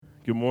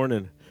Good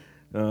morning.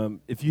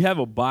 If you have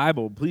a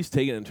Bible, please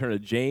take it and turn to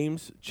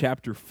James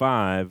chapter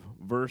 5,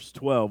 verse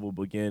 12. We'll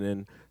begin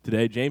in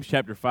today. James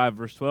chapter 5,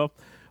 verse 12.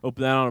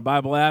 Open that on a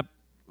Bible app,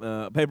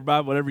 paper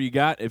Bible, whatever you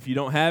got. If you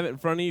don't have it in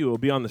front of you, it will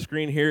be on the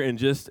screen here in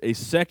just a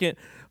second.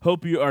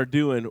 Hope you are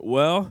doing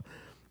well.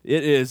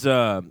 It is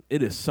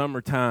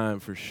summertime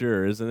for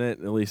sure, isn't it?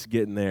 At least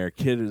getting there.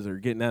 Kids are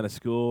getting out of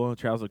school.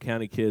 Charleston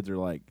County kids are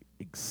like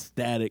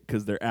ecstatic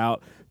because they're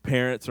out.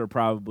 Parents are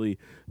probably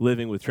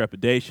living with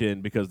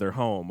trepidation because they're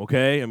home,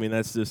 okay? I mean,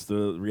 that's just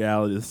the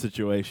reality of the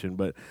situation.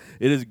 But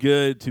it is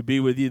good to be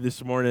with you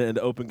this morning and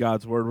to open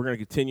God's Word. We're going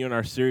to continue in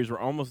our series. We're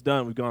almost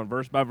done. We've gone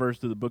verse by verse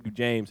through the book of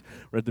James.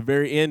 We're at the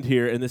very end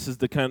here, and this is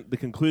the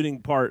concluding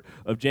part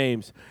of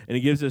James. And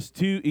he gives us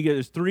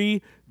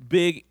three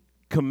big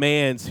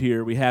commands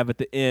here we have at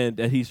the end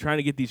that he's trying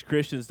to get these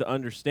Christians to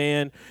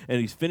understand,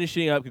 and he's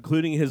finishing up,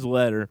 concluding his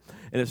letter.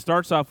 And it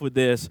starts off with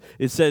this.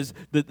 It says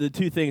that the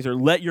two things are,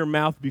 let your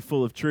mouth be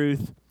full of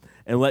truth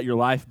and let your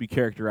life be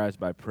characterized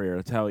by prayer.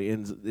 That's how he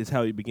ends. It's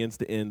how he begins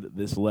to end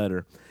this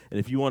letter. And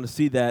if you want to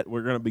see that,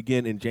 we're going to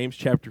begin in James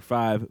chapter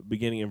 5,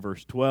 beginning in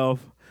verse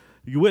 12.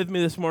 Are you with me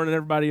this morning?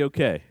 Everybody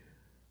okay?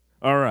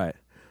 All right.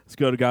 Let's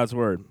go to God's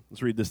Word.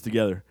 Let's read this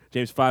together.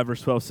 James 5,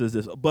 verse 12 says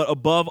this, "But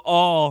above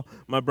all,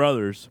 my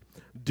brothers,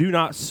 do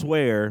not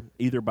swear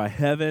either by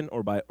heaven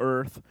or by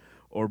earth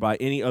or by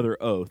any other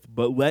oath,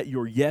 but let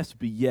your yes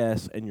be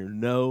yes and your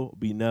no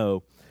be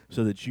no,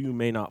 so that you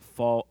may not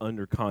fall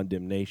under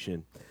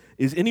condemnation.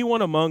 Is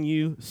anyone among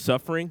you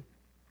suffering?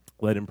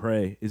 Let him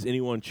pray. Is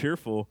anyone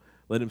cheerful?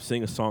 Let him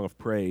sing a song of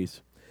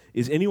praise.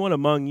 Is anyone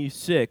among you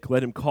sick?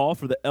 Let him call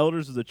for the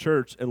elders of the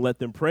church and let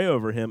them pray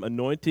over him,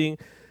 anointing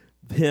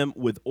him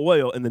with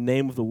oil in the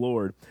name of the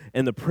Lord.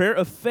 And the prayer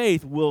of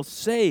faith will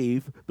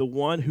save the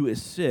one who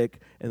is sick,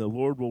 and the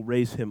Lord will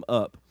raise him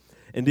up.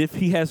 And if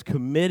he has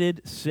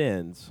committed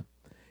sins,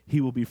 he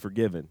will be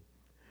forgiven.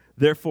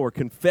 Therefore,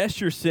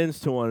 confess your sins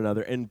to one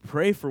another and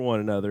pray for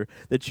one another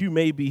that you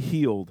may be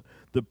healed.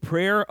 The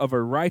prayer of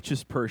a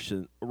righteous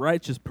person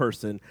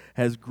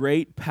has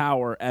great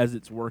power as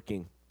it's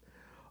working.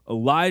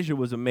 Elijah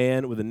was a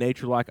man with a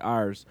nature like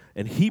ours,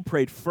 and he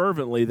prayed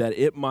fervently that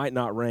it might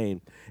not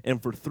rain.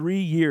 And for 3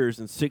 years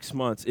and 6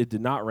 months it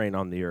did not rain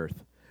on the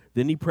earth.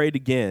 Then he prayed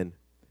again,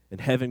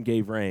 and heaven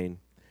gave rain,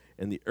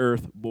 and the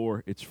earth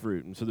bore its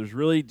fruit." And so there's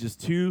really just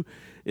two,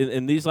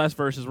 in these last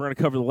verses, we're going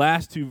to cover the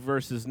last two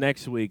verses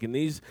next week. And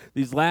these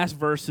last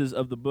verses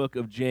of the book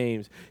of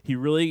James, he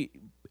really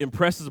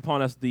impresses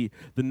upon us the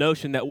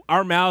notion that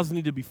our mouths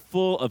need to be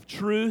full of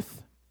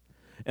truth,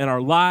 and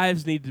our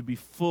lives need to be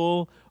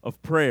full of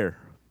prayer.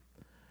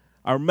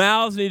 Our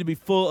mouths need to be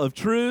full of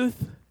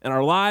truth, and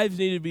our lives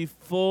need to be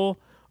full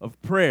of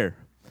prayer.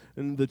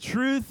 And the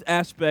truth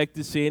aspect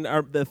is seen,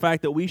 the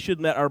fact that we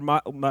should let our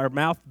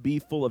mouth be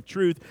full of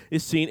truth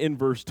is seen in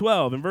verse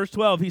 12. In verse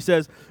 12, he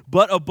says,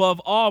 "But above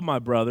all, my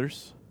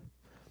brothers,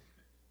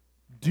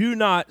 do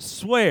not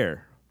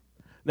swear."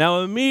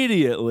 Now,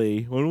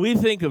 immediately, when we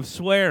think of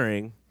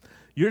swearing,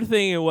 you're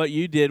thinking of what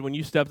you did when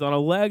you stepped on a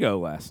Lego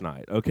last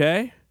night,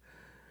 okay?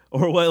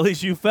 Or what at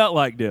least you felt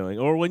like doing,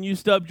 or when you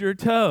stubbed your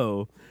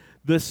toe.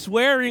 The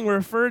swearing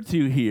referred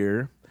to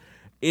here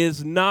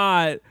is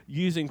not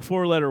using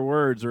four-letter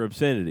words or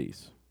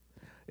obscenities.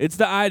 It's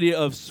the idea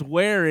of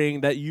swearing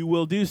that you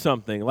will do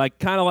something, like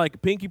kind of like a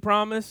pinky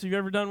promise. Have you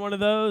ever done one of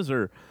those,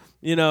 or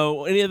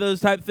any of those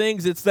type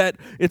things? It's that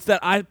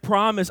I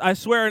promise, I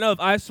swear an oath,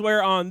 I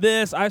swear on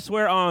this, I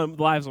swear on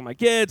the lives of my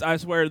kids, I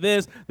swear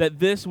that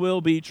this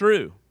will be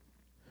true.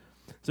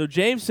 So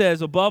James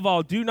says, above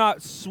all, do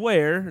not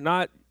swear,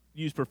 not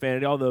use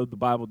profanity, although the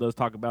Bible does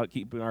talk about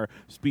keeping our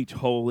speech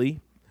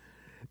holy.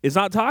 It's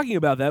not talking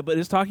about that, but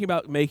it's talking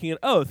about making an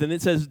oath. And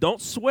it says,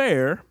 don't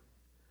swear,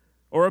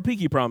 or a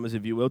pinky promise,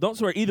 if you will. Don't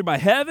swear either by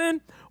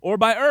heaven or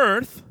by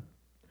earth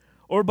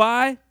or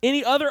by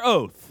any other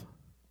oath.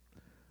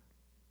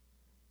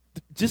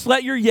 Just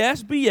let your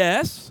yes be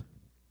yes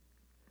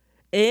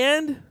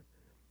and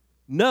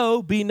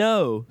no be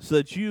no, so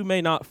that you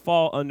may not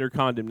fall under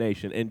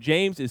condemnation. And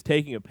James is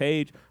taking a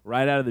page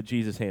right out of the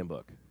Jesus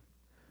handbook.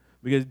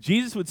 Because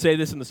Jesus would say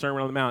this in the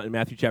Sermon on the Mount in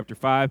Matthew chapter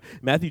 5.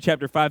 Matthew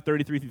chapter 5,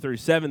 33 through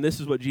 37, this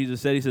is what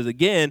Jesus said. He says,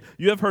 "Again,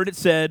 you have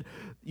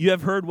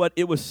heard what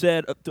it was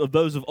said of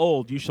those of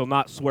old, you shall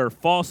not swear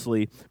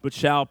falsely, but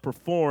shall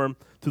perform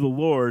to the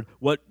Lord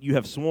what you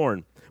have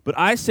sworn. But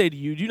I say to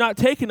you, do not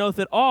take an oath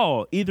at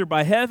all, either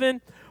by heaven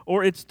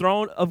or its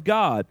throne of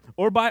God,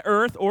 or by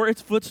earth or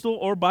its footstool,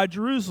 or by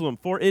Jerusalem,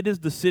 for it is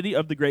the city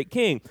of the great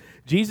king."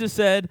 Jesus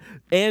said,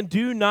 "And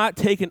do not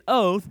take an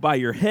oath by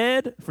your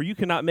head, for you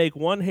cannot make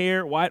one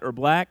hair white or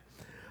black.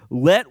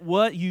 Let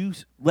what you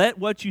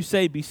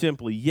say be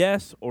simply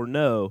yes or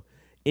no.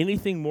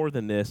 Anything more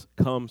than this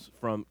comes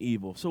from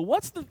evil." So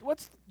what's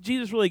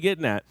Jesus really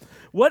getting at?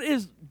 What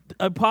is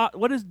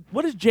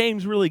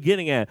James really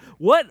getting at?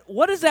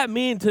 What does that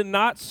mean to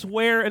not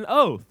swear an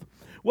oath?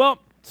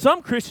 Well,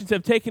 some Christians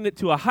have taken it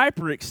to a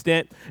hyper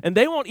extent, and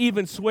they won't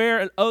even swear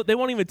an oath. They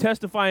won't even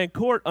testify in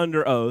court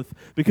under oath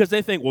because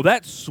they think, well,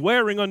 that's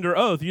swearing under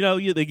oath. You know,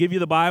 they give you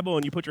the Bible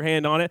and you put your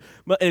hand on it.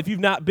 But if you've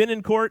not been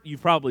in court,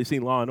 you've probably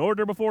seen Law and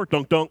Order before,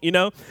 dunk dunk, you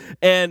know,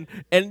 and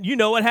you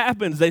know what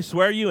happens. They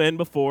swear you in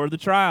before the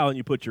trial, and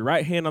you put your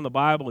right hand on the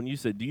Bible, and you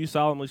said, "Do you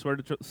solemnly swear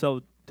to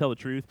tell the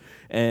truth?"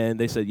 And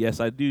they said, "Yes,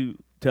 I do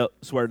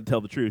swear to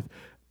tell the truth."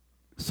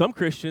 Some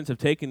Christians have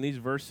taken these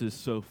verses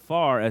so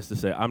far as to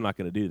say, "I'm not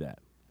going to do that.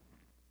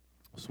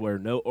 Swear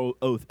no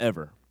oath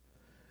ever."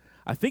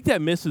 I think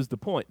that misses the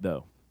point,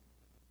 though.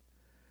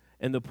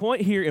 And the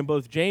point here in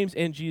both James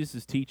and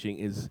Jesus' teaching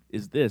is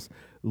this: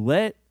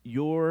 let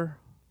your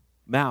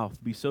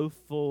mouth be so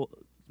filled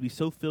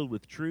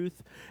with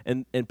truth,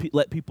 and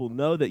let people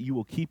know that you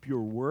will keep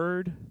your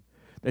word,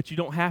 that you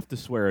don't have to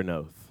swear an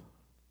oath.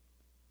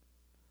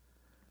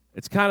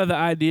 It's kind of the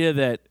idea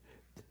that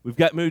we've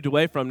got moved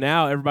away from.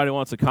 Now everybody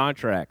wants a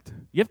contract.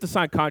 You have to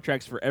sign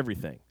contracts for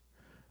everything.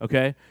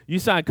 Okay? You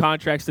sign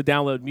contracts to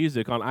download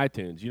music on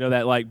iTunes. You know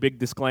that like big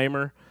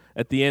disclaimer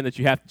at the end that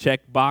you have to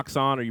check box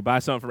on, or you buy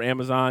something from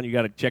Amazon, you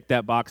got to check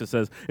that box that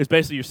says, it's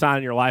basically you're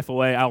signing your life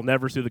away. I'll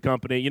never sue the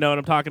company. You know what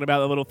I'm talking about?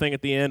 The little thing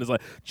at the end is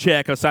like,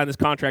 check, I'll sign this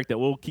contract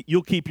that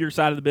you'll keep your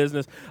side of the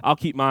business, I'll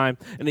keep mine.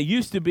 And it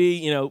used to be,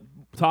 you know,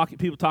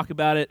 people talk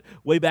about it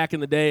way back in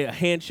the day, a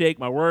handshake,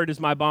 my word is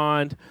my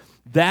bond.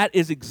 That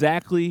is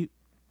exactly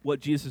what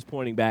Jesus is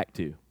pointing back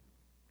to.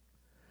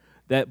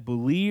 That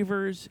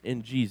believers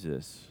in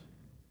Jesus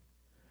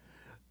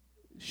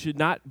should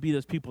not be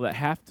those people that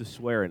have to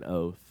swear an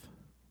oath,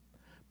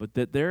 but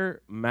that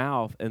their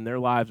mouth and their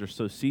lives are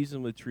so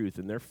seasoned with truth,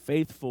 and they're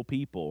faithful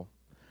people,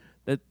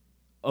 that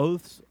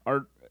oaths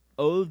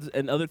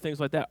and other things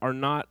like that are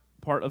not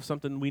part of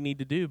something we need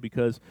to do,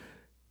 because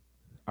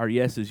our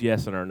yes is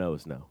yes and our no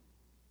is no.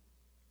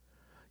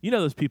 You know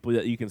those people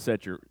that you can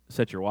set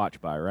your watch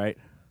by, right?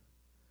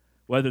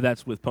 Whether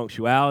that's with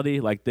punctuality,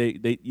 like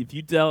if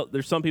you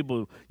there's some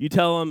people, you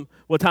tell them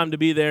what time to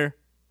be there,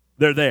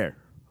 they're there,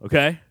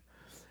 okay?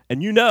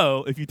 And you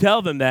know, if you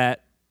tell them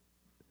that,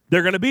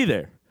 they're going to be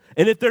there.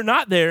 And if they're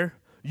not there,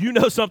 you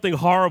know something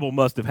horrible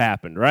must have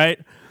happened, right?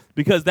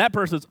 Because that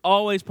person's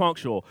always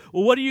punctual.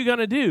 Well, what are you going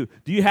to do?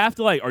 Do you have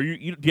to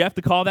do you have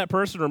to call that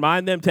person,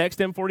 remind them, text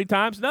them 40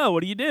 times? No,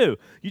 what do?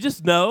 You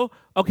just know,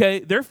 okay,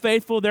 they're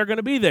faithful, they're going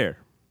to be there.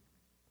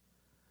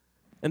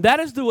 And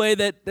that is the way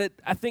that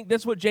I think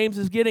that's what James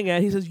is getting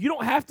at. He says, you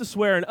don't have to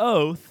swear an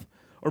oath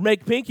or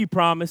make pinky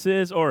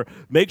promises or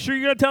make sure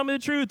you're going to tell me the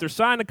truth or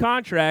sign a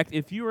contract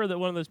if you are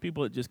one of those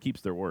people that just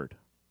keeps their word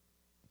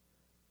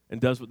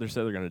and does what they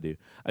say they're going to do.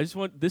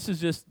 This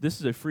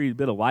is a free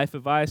bit of life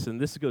advice,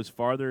 and this goes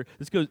farther.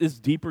 It's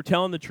deeper.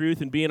 Telling the truth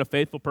and being a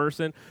faithful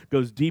person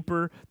goes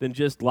deeper than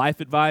just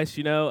life advice,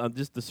 you know,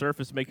 just the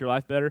surface to make your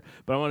life better.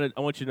 But I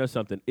want you to know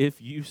something.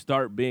 If you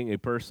start being a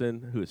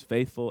person who is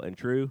faithful and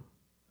true,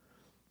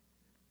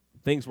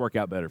 things work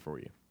out better for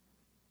you.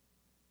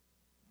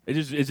 It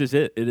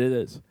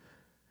is.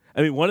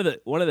 I mean, one of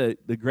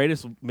the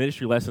greatest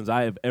ministry lessons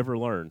I have ever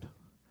learned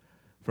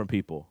from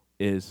people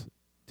is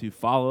to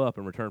follow up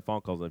and return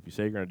phone calls. And if you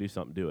say you're going to do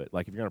something, do it.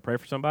 Like if you're going to pray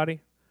for somebody,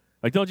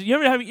 like have you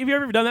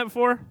ever done that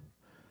before?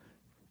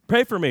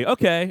 Pray for me,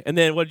 okay. And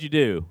then what did you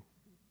do?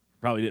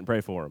 Probably didn't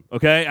pray for them.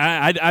 Okay,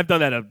 I've done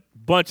that a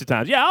bunch of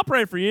times. Yeah, I'll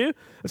pray for you.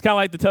 It's kind of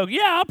like the token.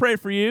 Yeah, I'll pray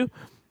for you.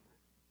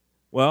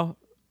 Well,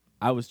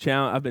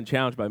 I've been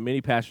challenged by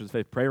many pastors of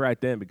faith. Pray right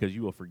then, because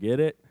you will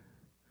forget it.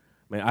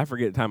 Man, I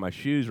forget to tie my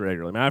shoes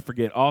regularly. I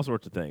forget all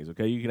sorts of things.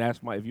 Okay, you can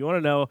ask if you want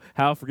to know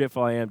how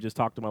forgetful I am, just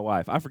talk to my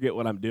wife. I forget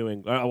what I'm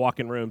doing. I walk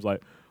in rooms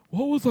like,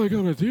 what was I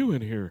gonna do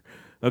in here?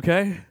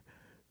 Okay,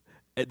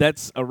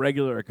 that's a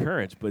regular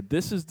occurrence. But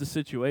this is the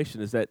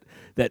situation: is that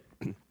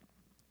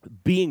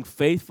being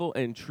faithful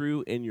and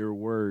true in your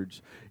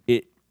words,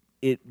 it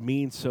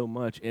means so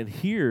much. And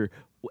here,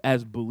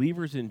 as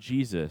believers in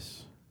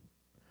Jesus,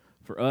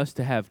 for us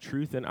to have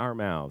truth in our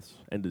mouths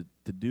and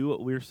to do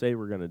what we say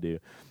we're going to do,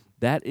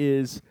 that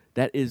is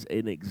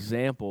an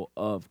example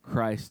of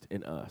Christ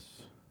in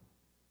us.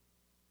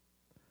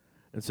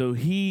 And so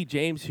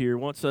James here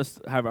wants us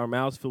to have our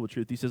mouths filled with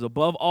truth. He says,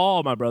 above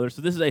all, my brothers.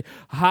 So this is a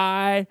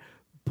high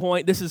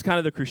point. This is kind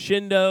of the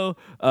crescendo,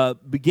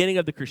 beginning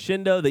of the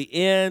crescendo, the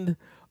end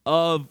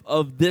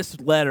of this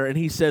letter. And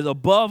he says,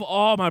 above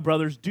all, my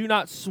brothers, do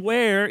not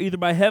swear either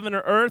by heaven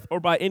or earth or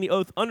by any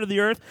oath under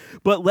the earth,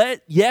 but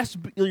let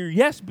your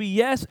yes be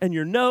yes and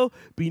your no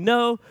be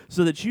no,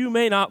 so that you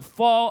may not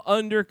fall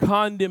under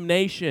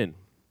condemnation.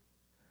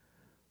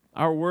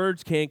 Our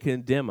words can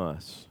condemn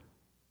us.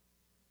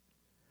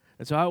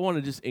 And so I want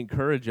to just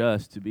encourage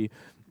us to be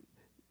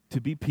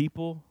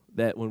people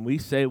that when we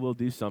say we'll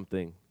do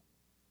something,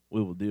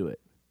 we will do it.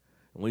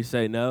 When we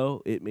say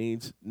no, it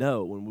means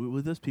no. When we're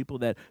with those people,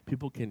 that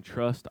people can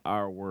trust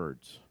our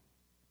words.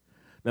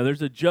 Now,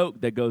 there's a joke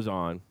that goes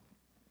on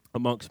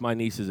amongst my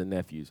nieces and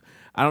nephews.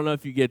 I don't know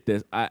if you get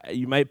this.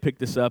 You might pick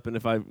this up, and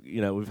if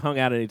we've hung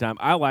out any time,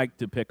 I like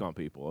to pick on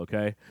people,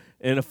 okay,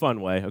 in a fun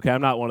way, okay?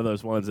 I'm not one of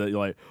those ones that you're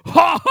like,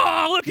 ha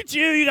ha, look at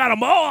you, you got a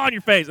mole on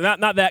your face.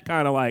 Not that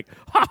kind of like,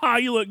 ha ha,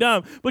 you look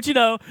dumb. But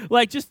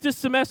like just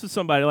to mess with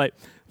somebody. Like,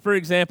 for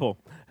example,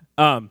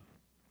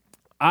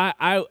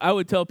 I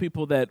would tell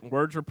people that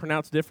words are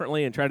pronounced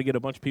differently and try to get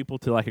a bunch of people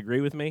to like agree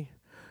with me.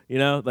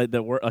 Like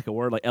the word, like a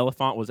word like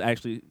elephant was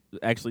actually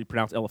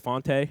pronounced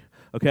elefante,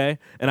 okay?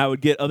 And I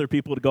would get other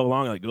people to go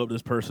along and like go up to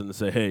this person and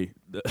say, hey,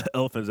 the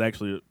elephant is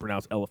actually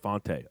pronounced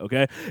elefante,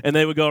 okay? And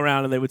they would go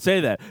around and they would say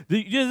that.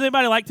 Does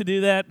anybody like to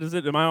do that?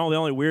 Am I the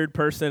only weird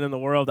person in the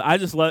world? I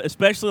just love,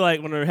 especially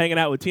like when we're hanging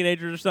out with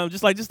teenagers or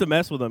something, just to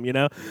mess with them,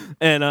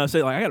 and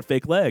say like, I got a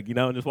fake leg,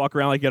 and just walk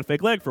around like you got a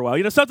fake leg for a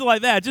while, something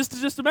like that, just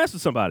to mess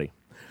with somebody.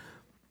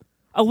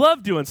 I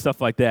love doing stuff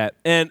like that,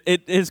 and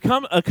it has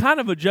come a kind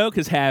of a joke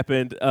has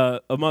happened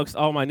amongst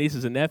all my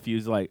nieces and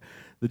nephews. Like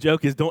the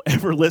joke is, don't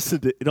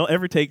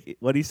ever take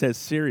what he says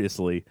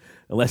seriously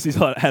unless he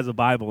has a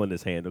Bible in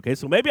his hand. Okay,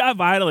 so maybe I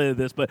violated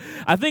this, but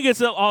I think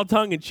it's all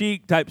tongue in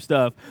cheek type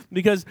stuff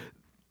because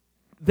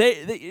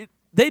they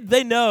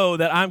know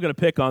that I'm going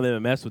to pick on them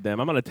and mess with them.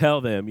 I'm going to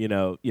tell them,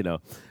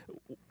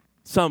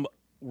 some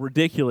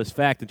ridiculous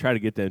fact and try to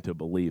get them to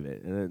believe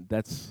it, and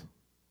that's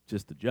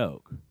just a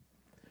joke.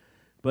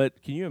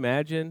 But can you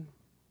imagine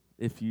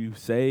if you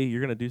say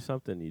you're going to do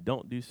something and you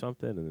don't do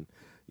something and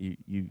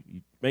you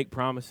make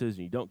promises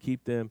and you don't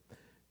keep them?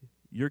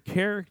 Your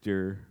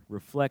character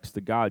reflects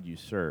the God you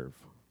serve.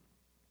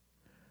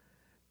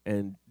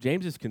 And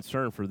James's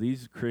concern for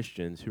these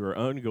Christians who are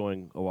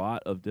undergoing a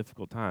lot of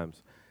difficult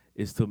times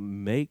is to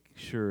make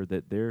sure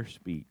that their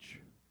speech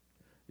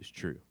is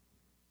true.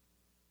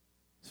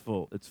 It's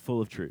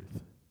full of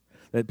truth.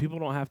 That people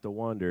don't have to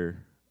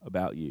wonder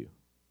about you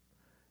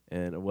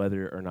and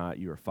whether or not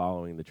you are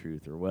following the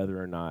truth or whether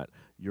or not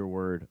your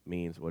word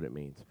means what it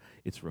means.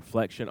 It's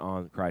reflection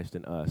on Christ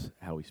in us,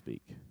 how we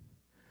speak.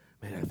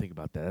 Man, I think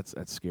about that.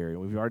 That's scary.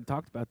 We've already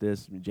talked about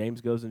this.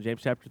 James goes in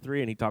James chapter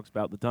 3, and he talks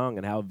about the tongue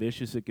and how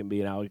vicious it can be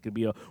and how it can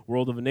be a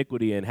world of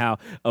iniquity and how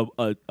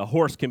a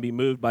horse can be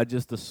moved by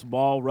just a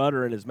small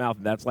rudder in his mouth,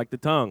 and that's like the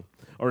tongue.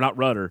 Or not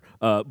rudder,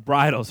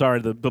 bridle, sorry,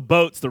 the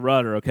boat's the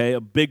rudder, okay?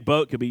 A big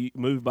boat could be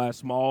moved by a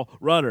small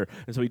rudder.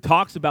 And so he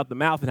talks about the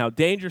mouth and how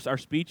dangerous our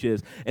speech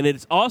is. And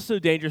it's also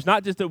dangerous,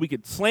 not just that we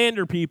could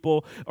slander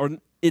people, or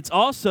it's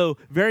also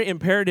very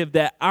imperative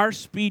that our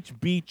speech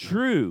be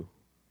true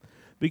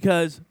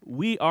because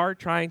we are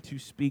trying to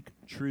speak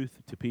truth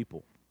to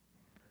people.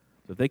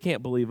 So if they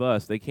can't believe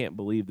us, they can't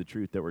believe the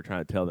truth that we're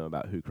trying to tell them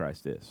about who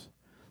Christ is.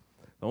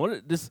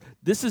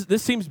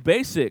 This seems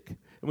basic.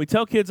 And we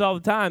tell kids all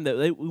the time that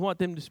we want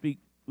them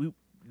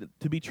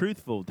to be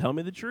truthful. Tell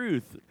me the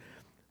truth.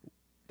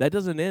 That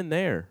doesn't end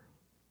there.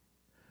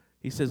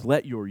 He says,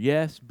 let your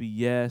yes be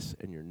yes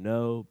and your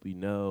no be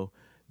no.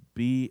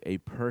 Be a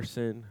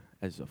person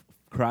as a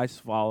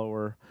Christ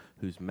follower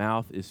whose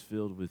mouth is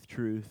filled with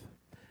truth.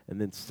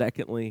 And then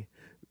secondly,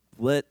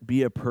 let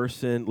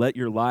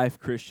your life,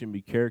 Christian,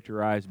 be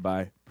characterized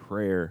by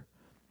prayer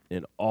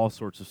in all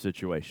sorts of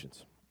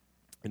situations.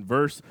 In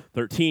verse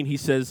 13, he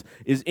says,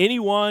 is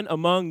anyone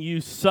among you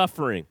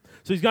suffering?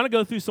 So he's going to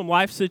go through some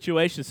life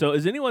situations. So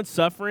is anyone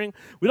suffering?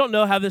 We don't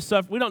know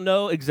we don't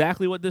know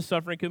exactly what this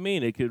suffering could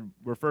mean. It could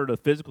refer to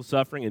physical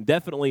suffering, and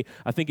definitely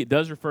I think it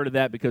does refer to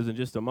that because in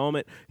just a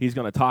moment he's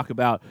going to talk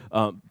about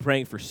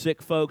praying for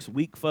sick folks,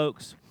 weak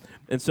folks.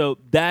 And so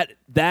that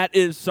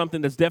is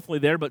something that's definitely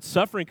there, but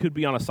suffering could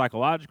be on a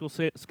psychological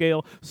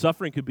scale.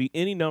 Suffering could be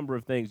any number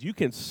of things. You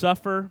can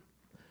suffer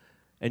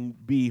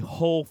and be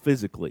whole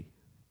physically.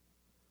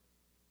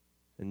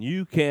 And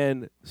you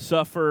can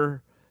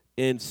suffer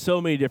in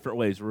so many different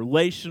ways.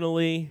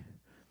 Relationally,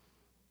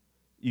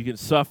 you can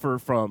suffer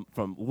from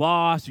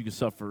loss. You can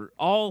suffer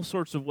all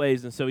sorts of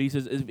ways. And so he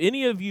says, if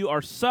any of you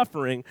are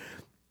suffering,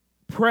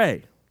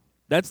 pray.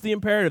 That's the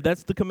imperative.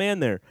 That's the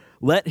command there.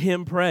 Let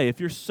him pray. If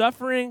you're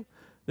suffering,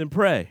 then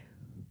pray.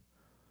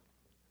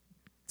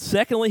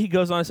 Secondly, he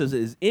goes on and says,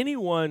 is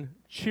anyone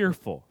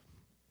cheerful?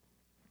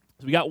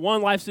 So we got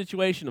one life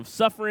situation of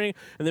suffering,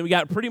 and then we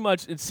got pretty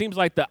much, it seems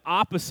like the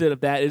opposite of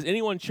that is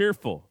anyone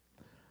cheerful?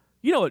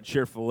 You know what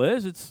cheerful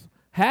is. It's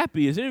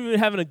happy. Is anyone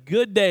having a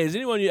good day? Is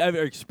anyone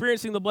ever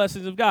experiencing the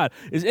blessings of God?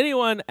 Is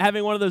anyone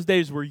having one of those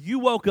days where you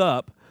woke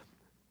up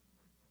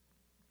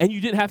and you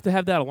didn't have to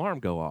have that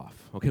alarm go off?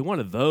 Okay, one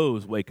of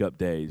those wake-up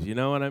days, you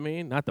know what I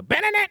mean? Not the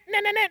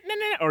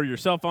or your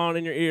cell phone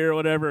in your ear or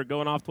whatever,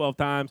 going off 12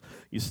 times,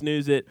 you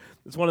snooze it.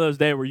 It's one of those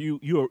days where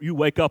you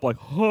wake up like,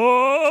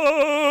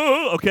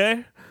 oh,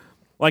 okay?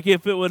 Like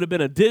if it would have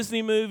been a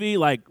Disney movie,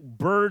 like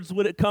birds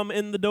would it come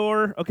in the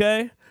door,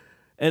 okay?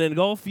 And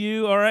engulf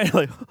you, all right?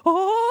 Like,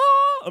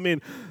 oh, I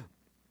mean,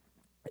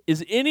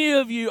 is any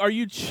of you, are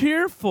you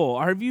cheerful?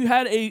 Have you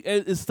had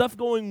is stuff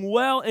going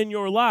well in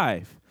your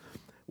life?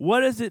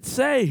 What does it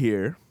say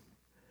here?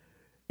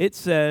 It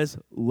says,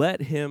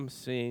 let him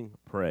sing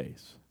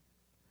praise.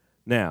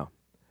 Now,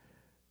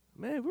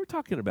 man, we're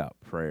talking about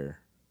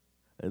prayer,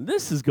 and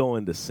this is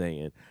going to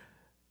singing.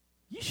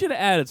 you should have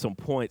added some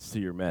points to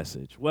your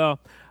message. Well,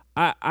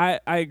 I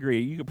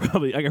agree. I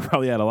could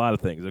probably add a lot of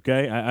things.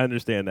 Okay, I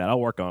understand that. I'll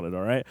work on it.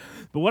 All right.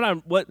 But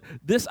what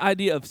this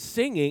idea of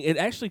singing, it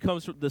actually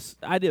comes from this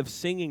idea of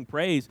singing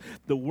praise.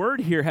 The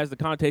word here has the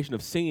connotation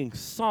of singing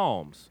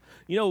psalms.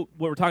 You know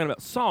what we're talking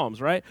about, Psalms,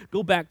 right?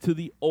 Go back to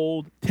the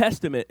Old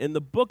Testament. In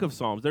the book of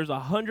Psalms, there's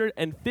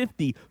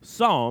 150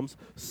 songs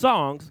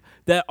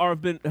that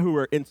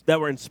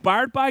were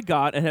inspired by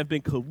God and have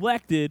been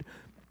collected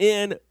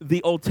in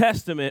the Old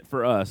Testament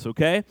for us,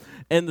 okay?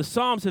 And the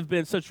Psalms have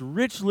been such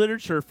rich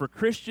literature for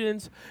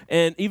Christians,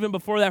 and even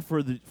before that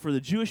for the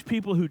Jewish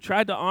people who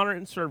tried to honor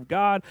and serve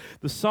God.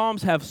 The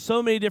Psalms have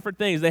so many different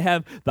things. They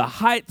have the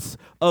heights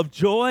of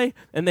joy,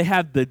 and they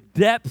have the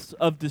depths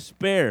of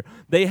despair.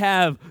 They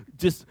have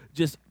just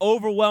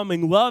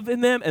overwhelming love in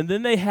them, and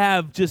then they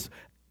have just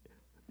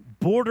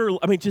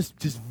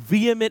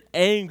vehement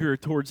anger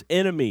towards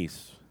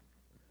enemies.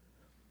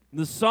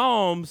 The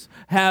Psalms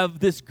have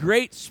this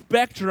great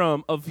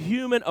spectrum of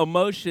human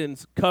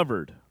emotions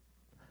covered,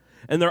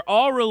 and they're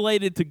all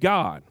related to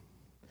God.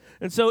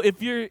 And so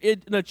if you're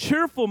in a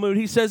cheerful mood,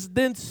 he says,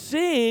 then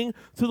sing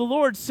to the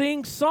Lord,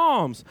 sing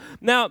psalms.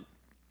 Now,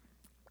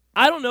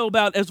 I don't know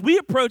about, as we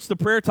approach the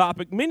prayer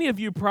topic, many of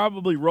you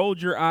probably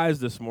rolled your eyes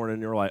this morning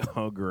and you're like,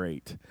 oh,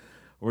 great.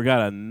 We got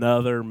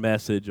another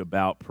message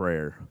about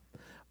prayer.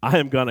 I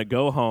am going to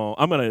go home.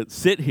 I'm going to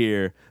sit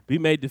here, be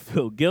made to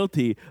feel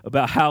guilty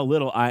about how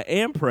little I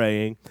am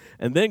praying,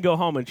 and then go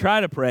home and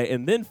try to pray,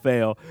 and then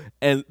fail,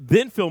 and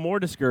then feel more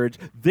discouraged,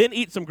 then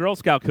eat some Girl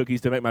Scout cookies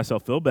to make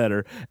myself feel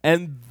better,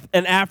 and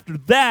after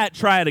that,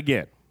 try it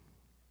again.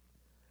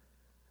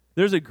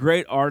 There's a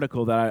great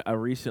article that I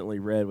recently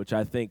read, which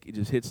I think it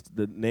just hits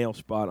the nail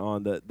spot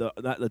on.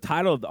 The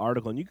title of the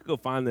article, and you can go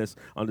find this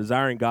on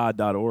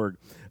desiringgod.org.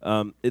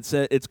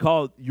 It's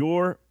called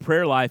 "Your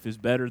Prayer Life is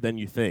Better Than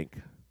You Think."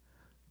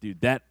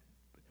 Dude,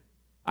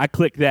 I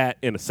clicked that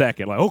in a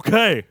second. Like,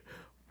 okay,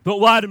 don't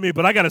lie to me,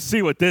 but I got to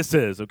see what this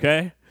is,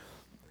 okay?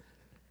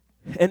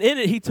 And in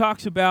it, he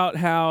talks about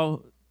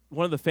how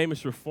one of the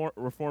famous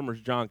reformers,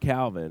 John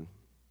Calvin,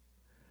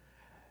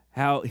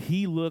 how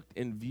he looked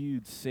and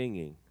viewed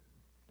singing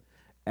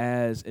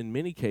as, in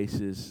many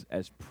cases,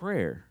 as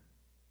prayer.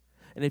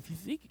 And if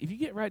you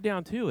get right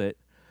down to it,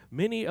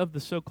 many of the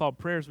so-called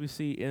prayers we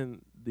see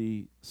in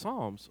the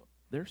Psalms,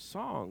 they're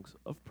songs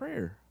of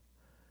prayer.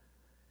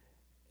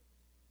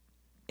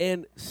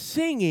 And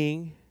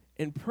singing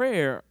and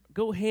prayer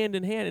go hand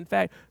in hand. In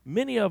fact,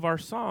 many of our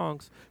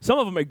songs, some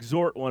of them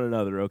exhort one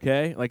another,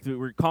 okay? Like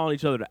we're calling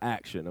each other to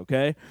action,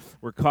 okay?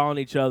 We're calling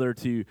each other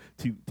to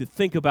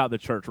think about the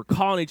church. We're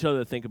calling each other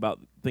to think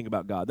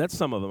about God. That's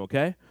some of them,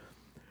 okay?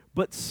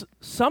 But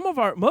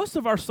most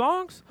of our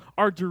songs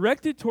are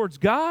directed towards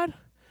God,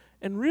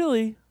 and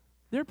really,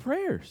 they're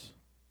prayers.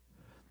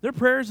 They're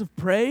prayers of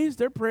praise.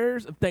 They're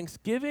prayers of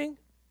thanksgiving.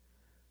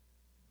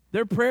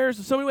 They're prayers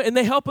in so many ways, and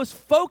they help us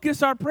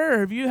focus our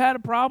prayer. Have you had a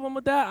problem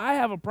with that? I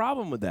have a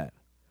problem with that.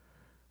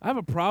 I have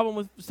a problem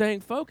with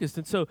staying focused.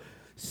 And so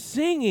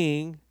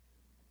singing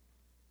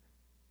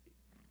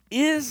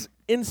is,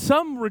 in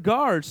some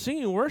regards,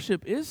 singing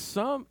worship is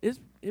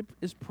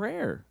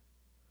prayer.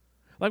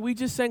 Like we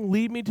just sang,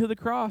 "Lead me to the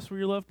cross where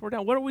your love poured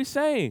down." What are we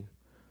saying?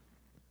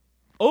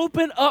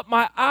 Open up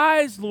my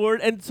eyes,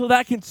 Lord, and so that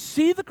I can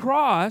see the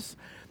cross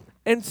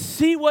and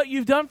see what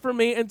you've done for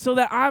me, and so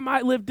that I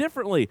might live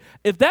differently.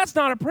 If that's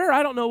not a prayer,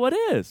 I don't know what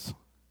is.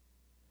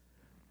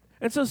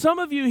 And so some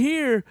of you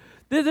here,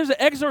 there's an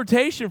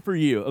exhortation for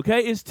you,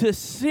 okay, is to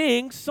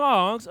sing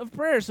songs of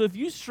prayer. So if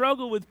you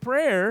struggle with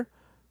prayer,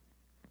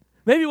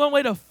 maybe one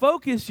way to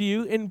focus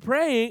you in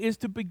praying is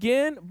to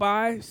begin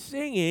by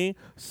singing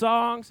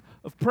songs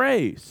of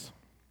praise.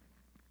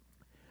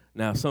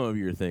 Now, some of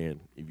you are thinking,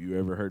 have you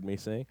ever heard me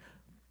sing?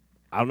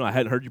 I don't know, I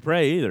hadn't heard you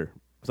pray either,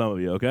 some of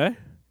you, okay?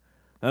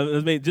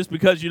 I mean, just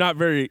because you're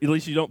not at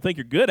least you don't think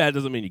you're good at it,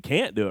 doesn't mean you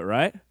can't do it,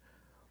 right?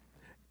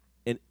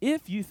 And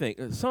if you think,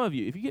 some of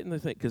you, if you get in the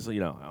thing, because,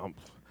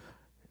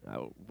 I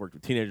worked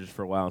with teenagers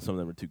for a while, and some of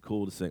them are too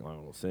cool to sing. I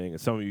don't sing.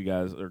 And some of you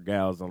guys or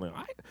gals, I'm like,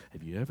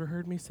 have you ever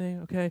heard me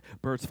sing? Okay,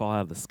 birds fall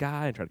out of the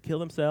sky and try to kill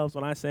themselves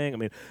when I sing. I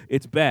mean,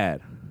 it's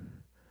bad.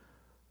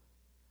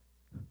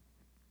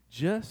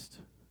 Just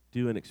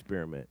do an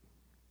experiment.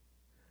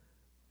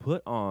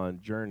 Put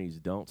on Journey's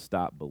 "Don't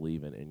Stop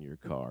Believing" in your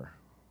car.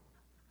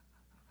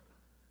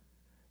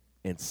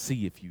 And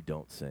see if you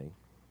don't sing.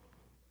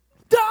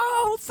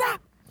 Don't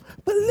stop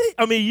believe.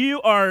 I mean, you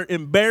are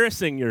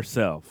embarrassing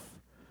yourself.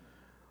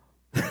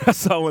 I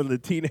saw one of the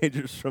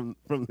teenagers from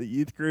the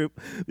youth group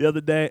the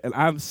other day, and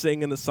I'm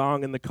singing the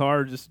song in the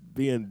car, just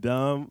being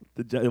dumb.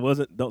 It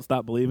wasn't "Don't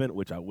Stop Believing,"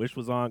 which I wish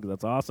was on because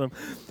that's awesome.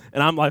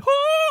 And I'm like,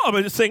 oh,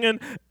 I'm just singing,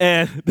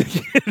 and the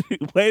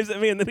kid waves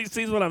at me, and then he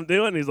sees what I'm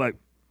doing, and he's like,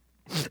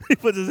 he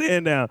puts his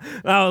hand down.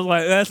 And I was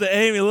like, that's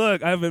Amy,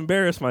 look, I've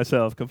embarrassed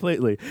myself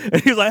completely. And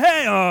he's like,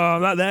 hey,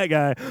 I'm not that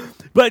guy.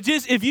 But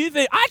just if you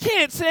think, I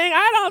can't sing,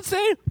 I don't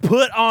sing,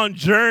 put on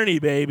Journey,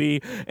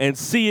 baby, and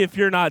see if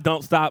you're not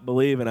 "Don't Stop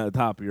Believing" at the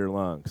top of your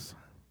lungs.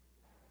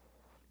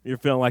 You're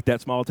feeling like that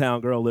small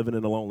town girl living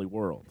in a lonely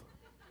world.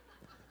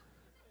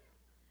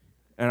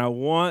 And I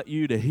want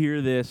you to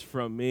hear this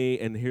from me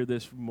and hear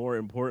this more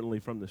importantly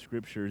from the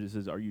scriptures. It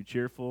says, are you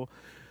cheerful?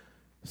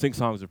 Sing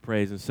songs of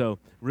praise. And so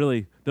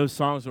really those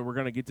songs that we're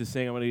going to get to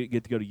sing, I'm going to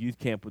get to go to youth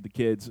camp with the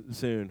kids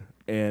soon,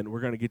 and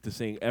we're going to get to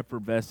sing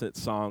effervescent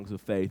songs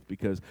of faith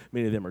because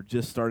many of them are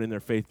just starting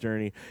their faith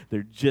journey.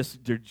 They're just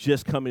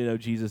coming to know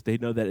Jesus. They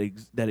know that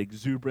that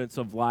exuberance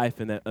of life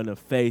and of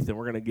faith, and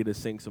we're going to get to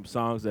sing some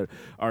songs that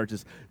are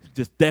just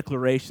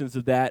declarations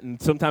of that.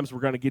 And sometimes we're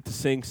going to get to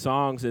sing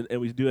songs,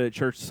 and we do it at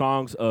church,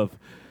 songs of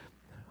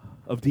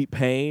deep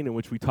pain, in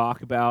which we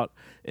talk about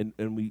and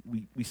we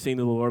sing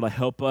to the Lord, like,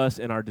 help us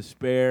in our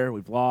despair.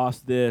 We've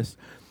lost this.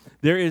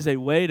 There is a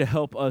way to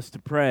help us to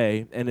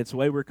pray, and it's a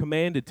way we're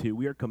commanded to.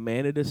 We are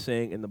commanded to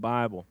sing in the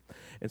Bible.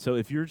 And so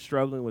if you're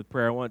struggling with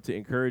prayer, I want to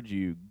encourage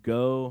you,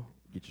 go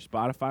get your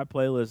Spotify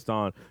playlist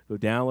on. Go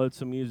download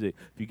some music.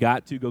 If you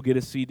got to, go get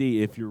a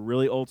CD. If you're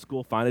really old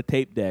school, find a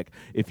tape deck.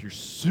 If you're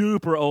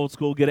super old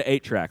school, get an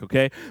 8-track,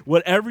 okay?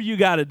 Whatever you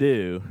got to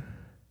do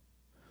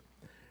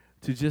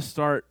to just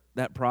start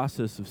that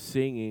process of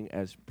singing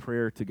as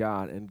prayer to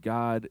God. And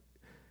God,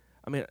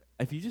 I mean,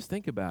 if you just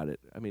think about it,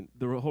 I mean,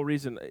 the whole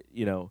reason, if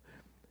you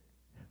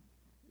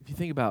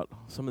think about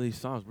some of these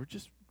songs,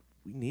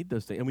 we need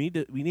those things, and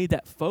we need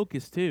that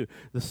focus too.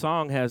 The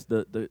song has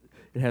it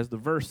has the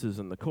verses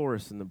and the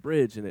chorus and the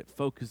bridge, and it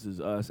focuses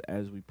us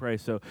as we pray.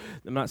 So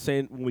I'm not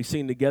saying when we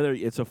sing together,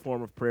 it's a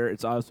form of prayer.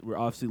 We're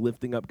obviously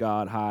lifting up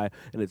God high,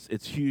 and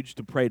it's huge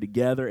to pray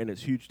together, and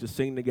it's huge to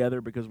sing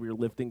together because we're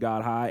lifting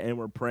God high and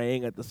we're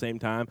praying at the same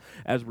time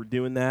as we're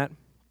doing that.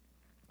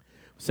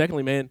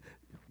 Secondly, man,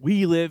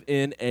 we live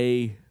in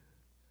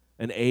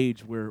an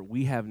age where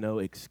we have no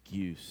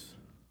excuse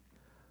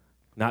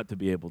not to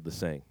be able to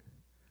sing.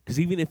 Because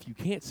even if you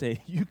can't sing,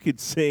 you could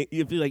sing.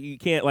 If you're like you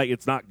can't, like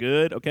it's not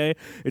good, okay?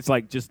 It's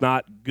like just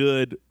not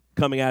good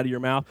coming out of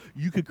your mouth.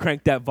 You could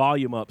crank that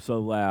volume up so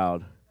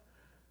loud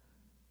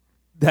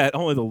that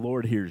only the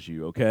Lord hears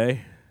you,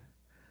 okay?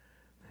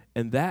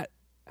 And that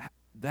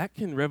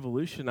can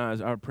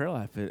revolutionize our prayer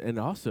life. And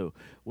also,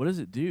 what does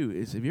it do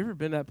is, have you ever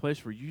been in that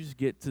place where you just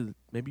get to,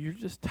 maybe you're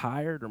just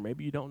tired or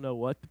maybe you don't know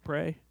what to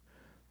pray,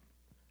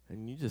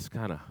 and you just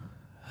kind of,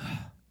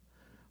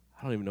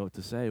 I don't even know what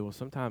to say. Well,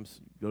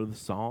 sometimes go to the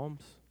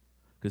Psalms,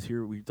 because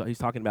here he's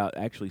talking about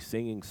actually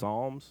singing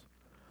Psalms.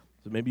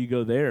 So maybe you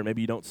go there,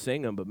 maybe you don't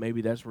sing them, but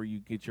maybe that's where you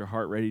get your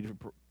heart ready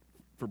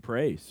for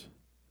praise.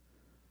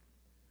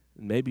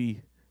 And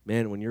maybe,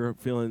 man, when you're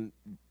feeling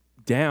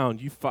down,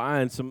 you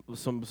find some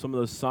of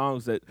those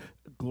songs that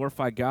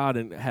glorify God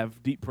and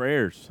have deep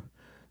prayers,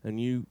 and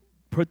you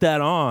put that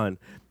on.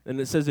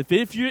 And it says, if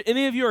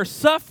any of you are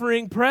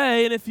suffering,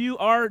 pray, and if you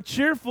are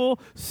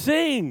cheerful,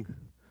 sing.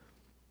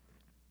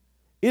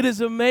 It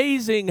is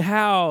amazing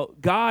how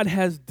God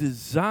has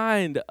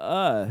designed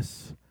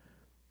us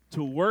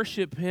to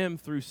worship Him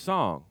through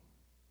song,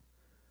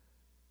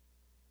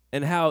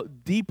 and how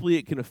deeply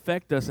it can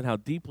affect us and how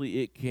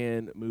deeply it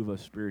can move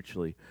us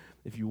spiritually.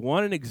 If you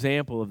want an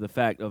example of the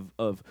fact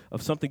of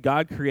something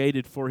God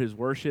created for His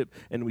worship,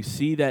 and we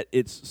see that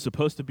it's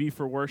supposed to be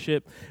for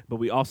worship, but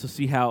we also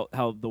see how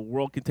the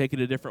world can take it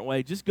a different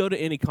way, just go to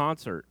any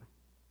concert.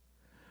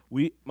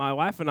 My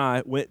wife and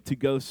I went to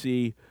go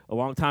see, a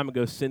long time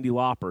ago, Cyndi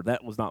Lauper.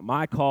 That was not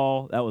my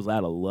call. That was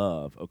out of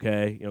love,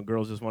 okay?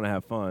 Girls just want to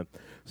have fun.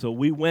 So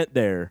we went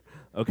there,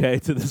 okay,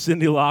 to the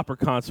Cyndi Lauper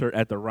concert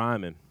at the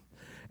Ryman.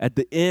 At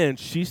the end,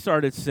 she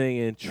started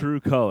singing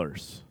True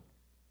Colors.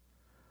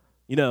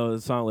 You know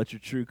the song, Let Your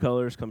True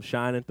Colors Come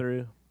Shining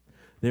Through?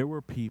 There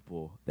were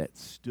people that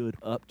stood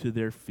up to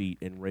their feet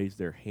and raised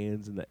their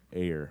hands in the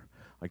air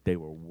like they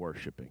were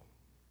worshiping.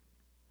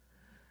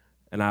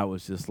 And I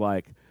was just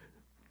like,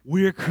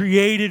 we're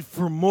created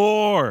for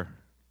more.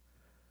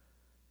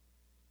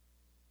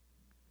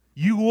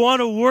 You want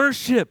to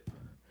worship,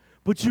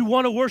 but you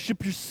want to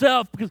worship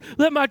yourself, because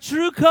let my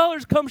true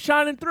colors come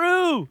shining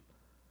through.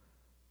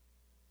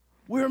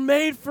 We're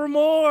made for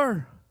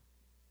more.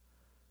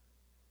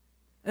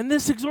 And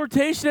this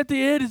exhortation at the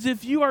end is,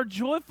 if you are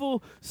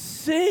joyful,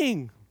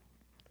 sing.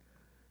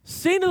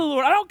 Sing to the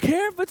Lord. I don't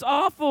care if it's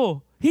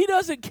awful. He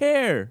doesn't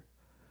care.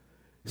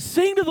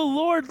 Sing to the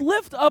Lord.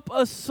 Lift up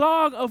a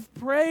song of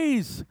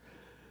praise.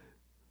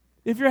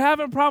 If you're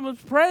having problems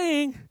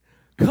praying,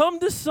 come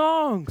to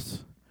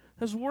songs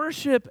as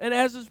worship and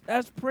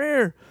as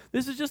prayer.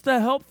 This is just a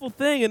helpful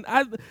thing, and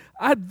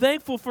I'm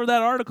thankful for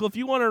that article. If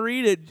you want to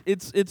read it,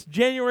 it's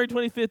January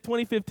 25th,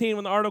 2015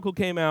 when the article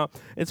came out.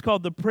 It's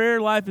called "The Prayer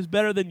Life is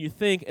Better Than You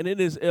Think," and it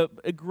is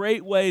a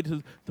great way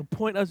to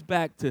point us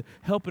back to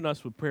helping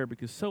us with prayer,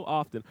 because so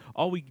often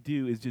all we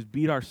do is just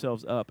beat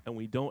ourselves up, and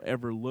we don't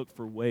ever look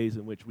for ways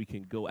in which we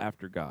can go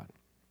after God.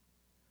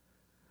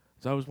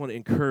 So I always want to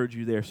encourage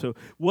you there. So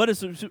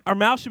our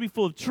mouth should be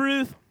full of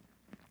truth.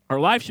 Our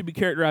life should be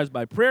characterized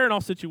by prayer in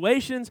all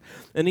situations.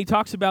 And he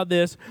talks about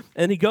this,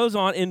 and he goes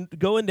on, and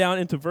going down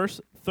into verse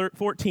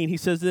 14, he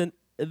says, then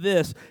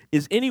this,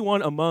 is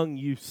anyone among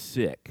you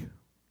sick?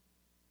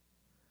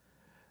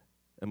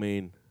 I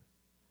mean,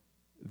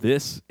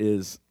 this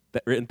is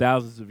written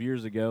thousands of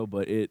years ago,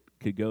 but it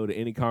could go to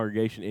any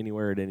congregation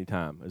anywhere at any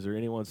time. Is there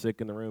anyone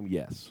sick in the room?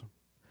 Yes.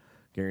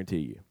 Guarantee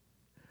you.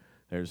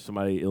 There's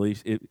somebody, at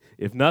least,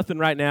 if nothing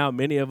right now,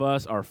 many of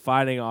us are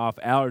fighting off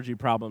allergy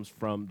problems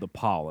from the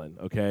pollen,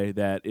 okay,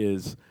 that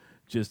is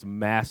just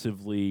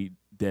massively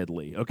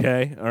deadly,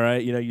 okay, all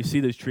right? You know, you see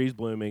those trees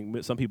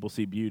blooming. Some people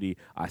see beauty.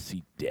 I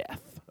see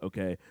death,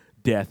 okay,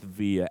 death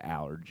via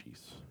allergies.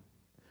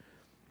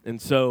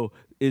 And so,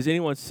 is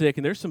anyone sick?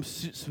 And there's some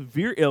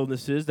severe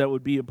illnesses that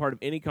would be a part of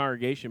any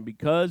congregation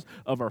because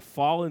of our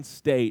fallen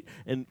state.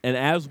 And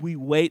as we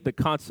wait the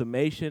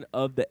consummation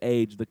of the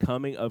age, the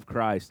coming of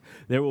Christ,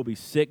 there will be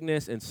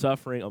sickness and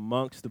suffering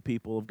amongst the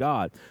people of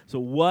God. So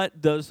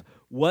what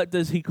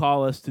does he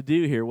call us to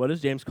do here? What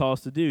does James call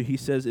us to do? He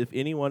says, if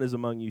anyone is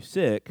among you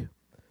sick,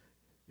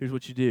 here's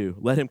what you do.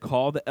 Let him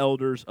call the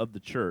elders of the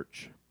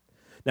church.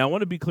 Now, I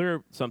want to be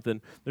clear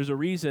something. There's a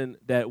reason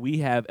that we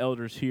have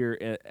elders here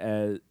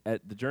at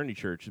the Journey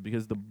Church,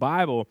 because the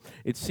Bible,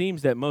 it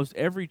seems that most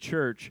every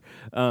church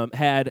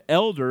had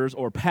elders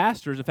or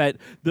pastors. In fact,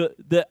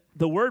 the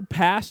word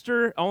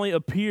pastor only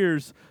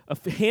appears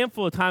a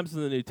handful of times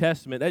in the New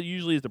Testament. That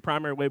usually is the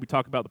primary way we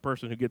talk about the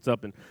person who gets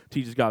up and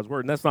teaches God's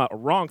word, and that's not a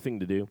wrong thing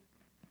to do.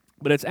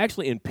 But it's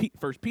actually in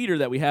 1 Peter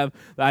that we have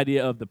the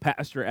idea of the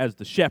pastor as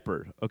the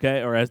shepherd,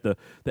 okay, or as the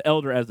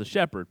elder as the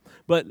shepherd.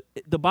 But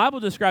the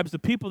Bible describes the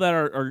people that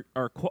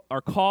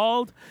are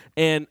called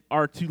and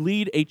are to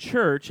lead a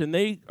church, and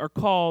they are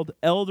called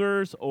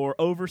elders or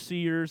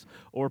overseers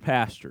or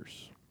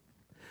pastors.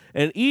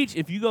 And each,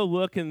 if you go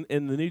look in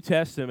the New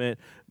Testament,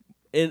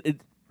 in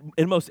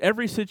most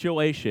every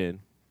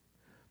situation,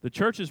 the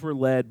churches were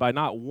led by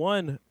not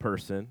one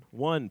person,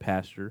 one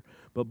pastor,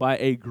 but by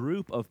a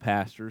group of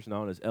pastors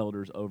known as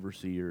elders,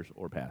 overseers,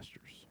 or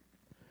pastors.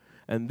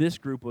 And this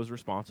group was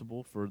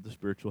responsible for the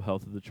spiritual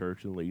health of the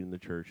church and leading the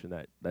church and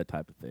that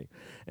type of thing.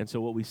 And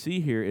so what we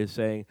see here is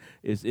saying,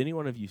 is any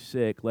one of you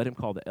sick, let him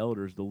call the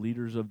elders, the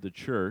leaders of the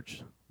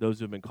church, those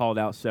who have been called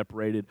out,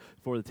 separated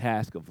for the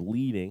task of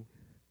leading.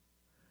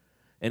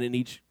 And in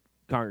each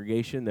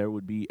congregation, there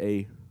would be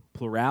a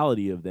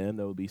plurality of them.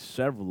 There would be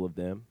several of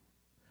them.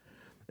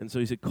 And so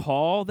he said,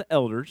 call the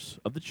elders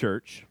of the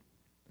church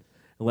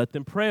and let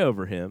them pray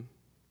over him,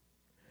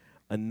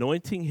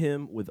 anointing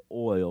him with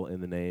oil in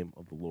the name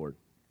of the Lord.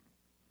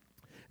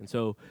 And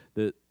so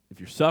if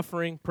you're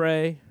suffering,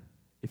 pray.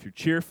 If you're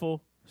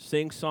cheerful,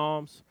 sing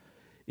psalms.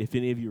 If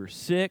any of you are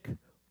sick,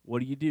 what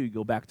do? You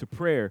go back to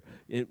prayer.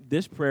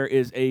 This prayer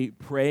is a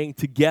praying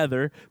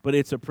together, but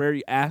it's a prayer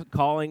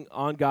calling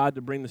on God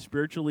to bring the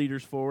spiritual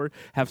leaders forward,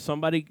 have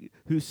somebody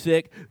who's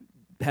sick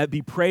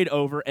be prayed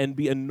over and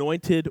be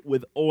anointed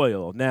with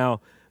oil. Now,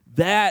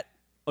 that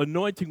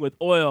anointing with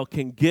oil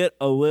can get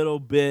a little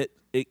bit,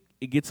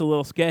 it gets a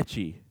little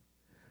sketchy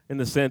in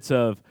the sense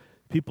of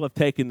people have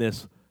taken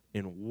this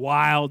in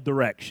wild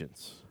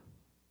directions.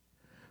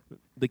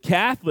 The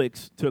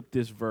Catholics took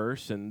this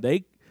verse and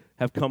they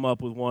have come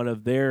up with one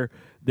of their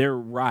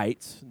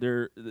rites,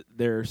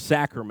 their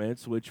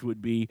sacraments, which would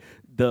be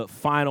the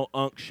final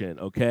unction,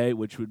 okay,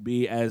 which would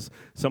be as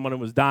someone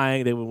was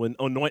dying, they would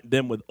anoint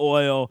them with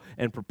oil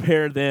and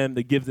prepare them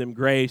to give them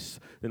grace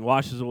and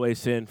washes away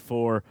sin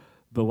for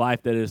the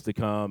life that is to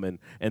come.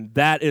 And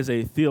that is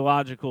a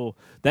theological,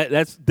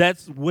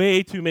 that's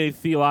way too many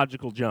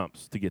theological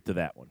jumps to get to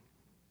that one.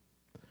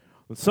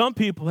 Some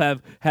people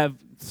have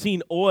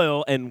seen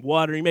oil and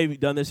water. You may have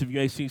done this if you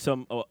may see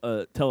some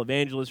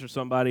televangelist or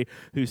somebody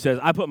who says,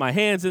 I put my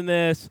hands in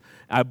this,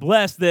 I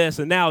bless this,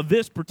 and now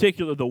this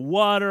particular, the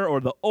water or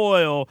the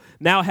oil,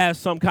 now has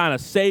some kind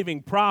of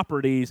saving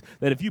properties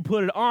that if you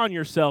put it on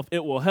yourself,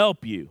 it will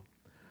help you.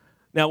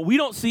 Now, we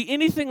don't see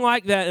anything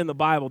like that in the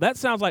Bible. That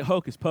sounds like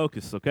hocus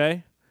pocus,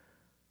 okay?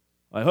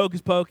 Like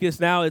hocus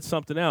pocus, now it's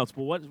something else.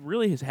 But what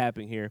really is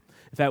happening here,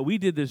 in fact, we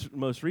did this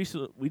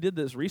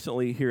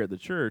recently here at the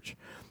church.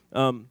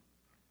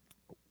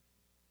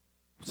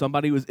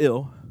 Somebody was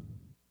ill.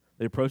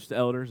 They approached the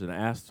elders and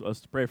asked us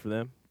to pray for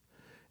them,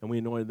 and we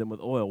anointed them with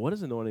oil. What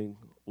is anointing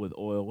with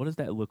oil? What does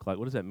that look like?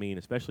 What does that mean?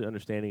 Especially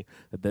understanding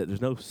that there's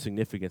no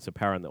significance of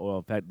power in the oil.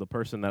 In fact, the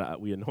person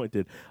that we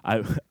anointed,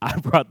 I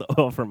brought the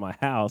oil from my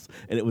house,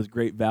 and it was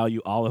great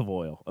value olive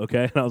oil,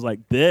 okay? And I was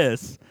like,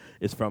 this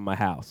is from my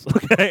house,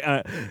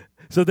 okay?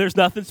 So there's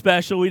nothing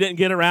special. We didn't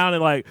get around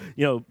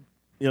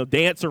and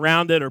dance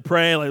around it or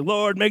pray like,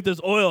 Lord, make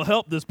this oil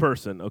help this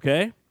person,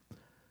 okay?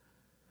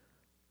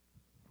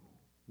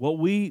 What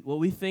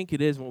we think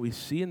it is, what we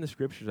see in the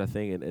scriptures, I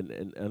think,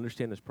 and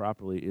understand this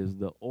properly, is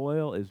the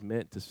oil is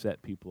meant to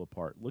set people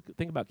apart.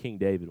 Think about King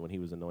David when he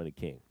was anointed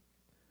king.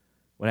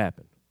 What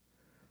happened?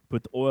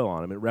 Put the oil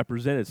on him. It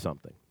represented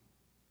something,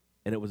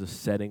 and it was a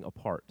setting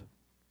apart.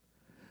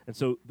 And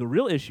so the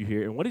real issue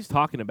here, and what he's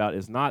talking about,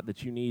 is not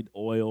that you need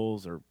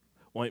oils or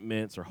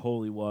ointments or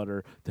holy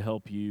water to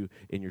help you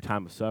in your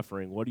time of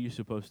suffering. What are you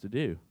supposed to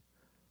do?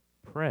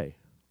 Pray.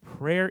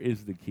 Prayer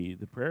is the key,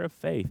 the prayer of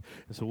faith.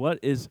 And so what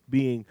is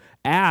being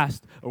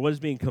asked or what is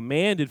being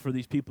commanded for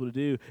these people to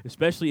do,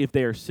 especially if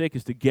they are sick,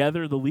 is to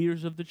gather the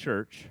leaders of the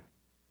church,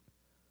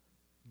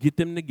 get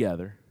them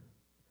together,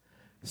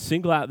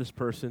 single out this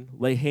person,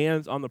 lay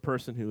hands on the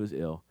person who is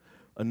ill,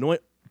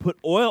 put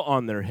oil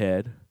on their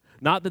head.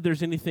 Not that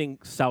there's anything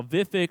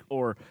salvific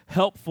or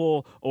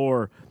helpful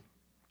or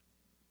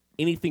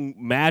anything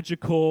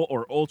magical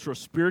or ultra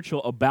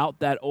spiritual about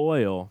that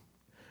oil,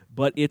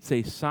 but it's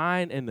a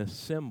sign and a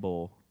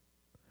symbol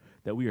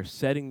that we are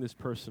setting this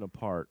person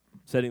apart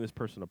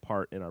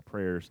in our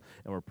prayers,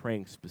 and we're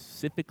praying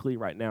specifically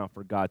right now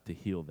for God to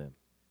heal them.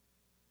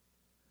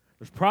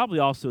 There's probably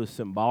also a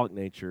symbolic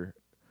nature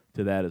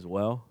to that as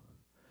well,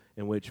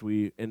 in which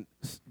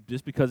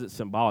just because it's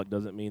symbolic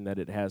doesn't mean that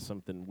it has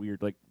something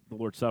weird, like the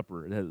Lord's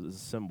Supper, it has a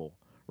symbol,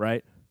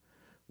 right?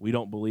 We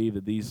don't believe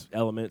that these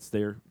elements,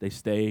 they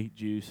stay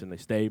juice and they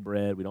stay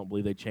bread. We don't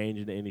believe they change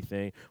into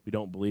anything. We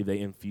don't believe they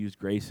infuse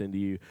grace into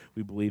you.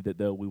 We believe that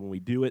when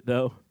we do it,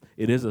 though,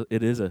 it is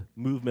a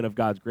movement of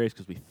God's grace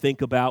because we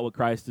think about what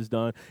Christ has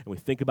done, and we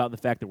think about the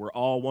fact that we're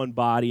all one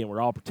body and we're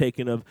all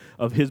partaking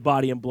of his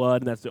body and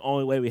blood, and that's the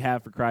only way we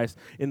have for Christ.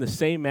 In the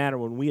same manner,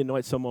 when we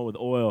anoint someone with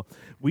oil,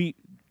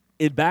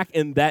 back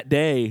in that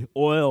day,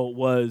 oil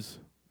was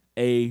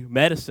a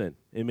medicine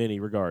in many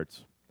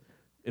regards.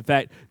 In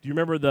fact, do you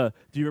remember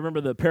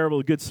the parable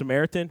of the Good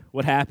Samaritan?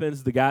 What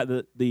happens?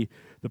 The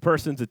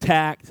person's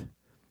attacked,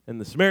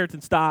 and the Samaritan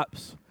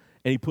stops,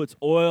 and he puts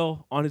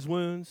oil on his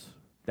wounds.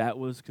 That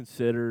was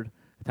considered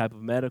a type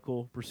of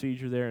medical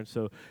procedure there, and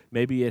so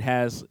maybe it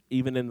has,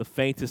 even in the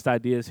faintest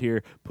ideas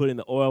here, putting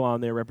the oil on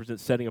there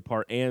represents setting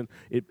apart, and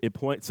it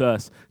points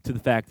us to the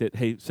fact that,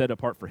 hey, set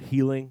apart for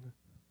healing.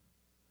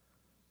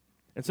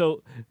 And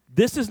so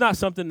this is not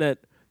something that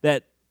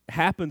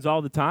happens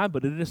all the time,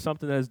 but it is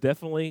something that is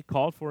definitely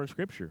called for in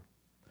Scripture.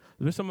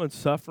 If there's someone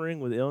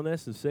suffering with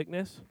illness and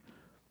sickness,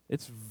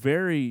 it's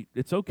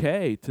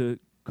okay to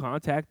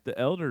contact the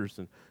elders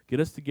and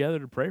get us together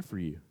to pray for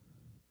you.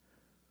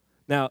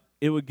 Now,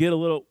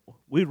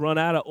 we'd run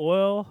out of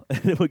oil,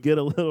 and it would get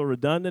a little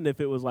redundant if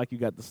it was like you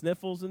got the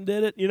sniffles and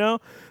did it,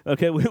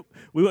 Okay, we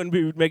wouldn't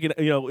be making,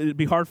 it'd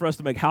be hard for us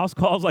to make house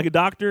calls like a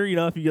doctor,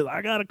 if you get,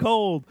 I got a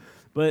cold.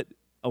 But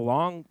a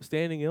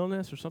long-standing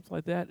illness or something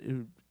like that,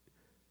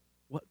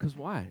 because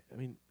why?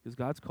 Because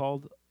God's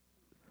called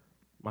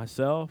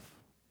myself,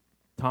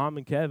 Tom,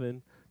 and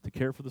Kevin to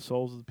care for the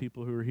souls of the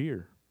people who are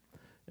here.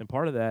 And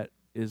part of that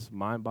is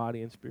mind,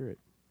 body, and spirit.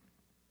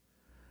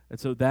 And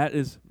so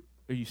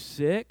are you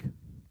sick?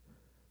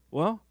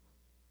 Well,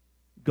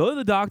 go to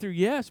the doctor,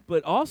 yes,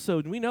 but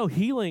also we know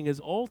healing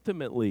is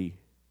ultimately,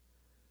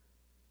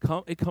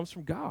 it comes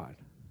from God.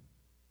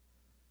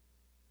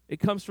 It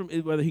comes from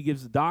whether he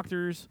gives the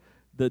doctors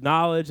the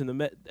knowledge and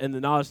the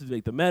knowledge to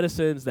make the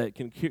medicines that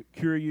can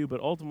cure you,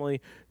 but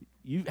ultimately,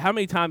 how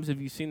many times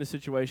have you seen the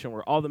situation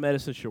where all the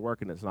medicines should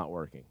work and it's not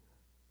working?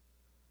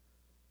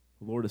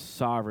 The Lord is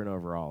sovereign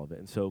over all of it.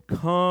 And so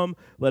come,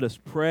 let us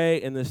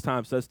pray in this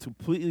time. So that's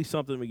completely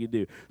something we can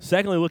do.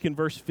 Secondly, look in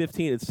verse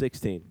 15 and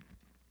 16.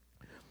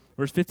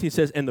 Verse 15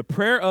 says, and the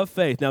prayer of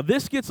faith. Now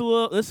there's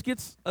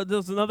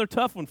another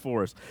tough one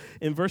for us.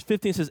 In verse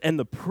 15 it says, and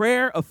the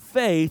prayer of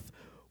faith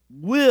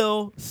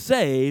will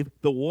save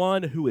the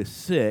one who is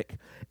sick,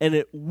 and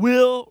it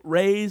will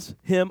raise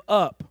him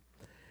up.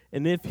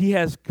 And if he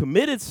has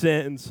committed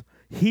sins,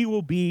 he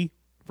will be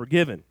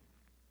forgiven.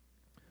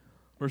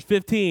 Verse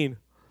 15,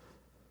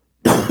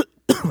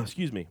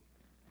 excuse me.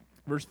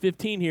 Verse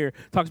 15 here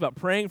talks about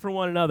praying for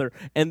one another,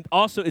 and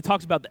also it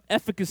talks about the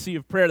efficacy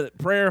of prayer, that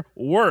prayer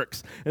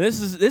works. And this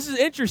is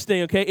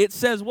interesting, okay? It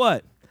says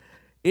what?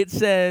 It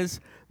says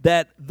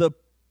that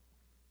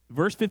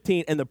Verse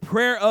 15, and the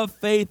prayer of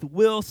faith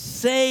will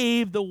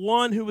save the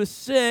one who is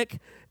sick,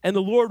 and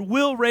the Lord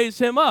will raise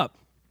him up.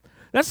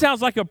 That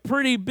sounds like a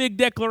pretty big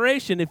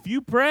declaration. If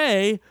you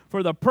pray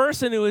for the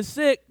person who is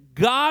sick,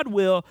 God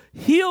will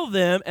heal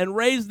them and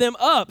raise them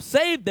up,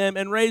 save them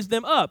and raise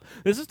them up.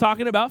 This is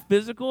talking about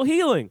physical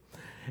healing.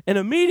 And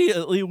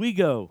immediately we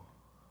go,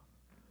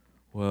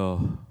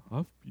 well,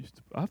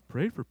 I've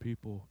prayed for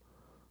people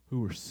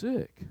who were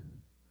sick,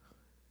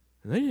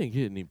 and they didn't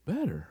get any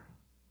better.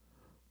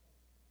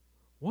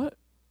 What?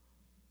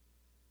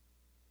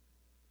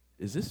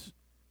 Is this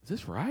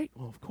right?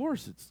 Well, of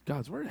course, it's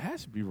God's word. It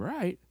has to be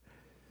right.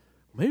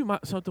 Maybe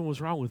something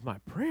was wrong with my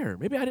prayer.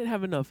 Maybe I didn't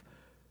have enough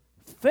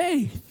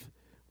faith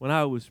when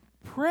I was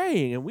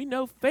praying. And we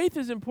know faith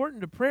is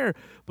important to prayer,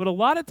 but a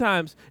lot of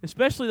times,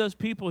 especially those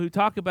people who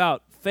talk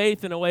about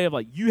faith in a way of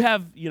like, you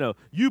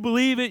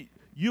believe it,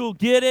 you'll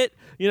get it,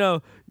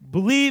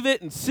 believe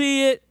it and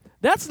see it.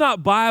 That's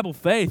not Bible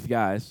faith,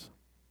 guys.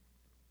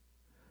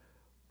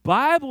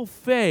 Bible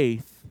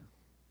faith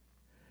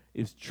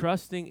is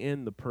trusting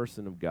in the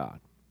person of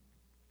God.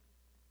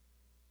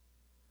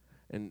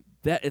 And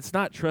that it's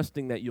not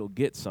trusting that you'll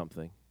get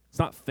something. It's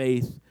not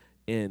faith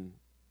in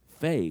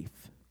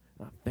faith,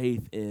 not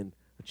faith in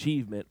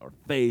achievement or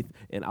faith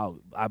in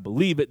I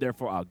believe it,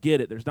 therefore I'll get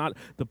it.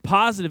 The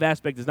positive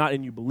aspect is not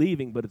in you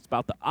believing, but it's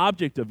about the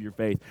object of your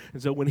faith.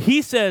 And so when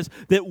he says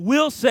that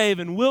we'll save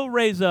and we'll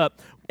raise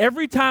up,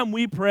 every time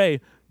we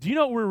pray, do you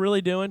know what we're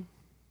really doing?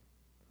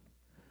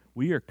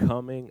 We are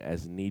coming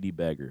as needy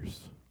beggars.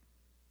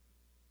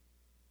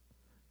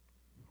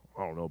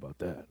 I don't know about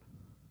that.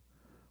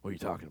 What are you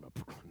talking about?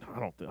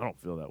 No, I don't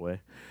feel that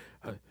way.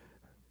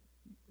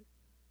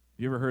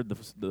 You ever heard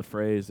the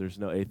phrase, there's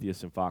no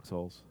atheists in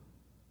foxholes?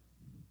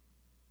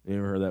 You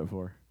ever heard that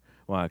before?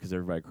 Why? Because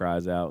everybody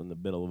cries out in the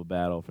middle of a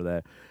battle for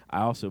that.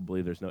 I also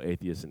believe there's no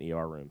atheists in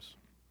ER rooms.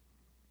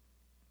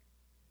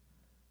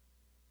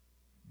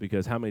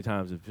 Because how many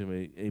times have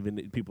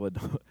even people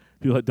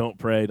that don't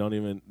pray, don't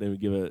even they would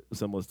give a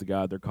semblance to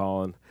God, they're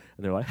calling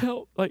and they're like,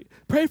 help, like,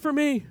 pray for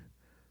me.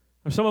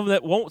 Or some of them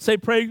that won't say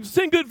pray,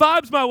 send good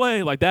vibes my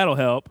way. Like, that'll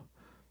help.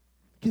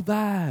 Good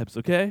vibes,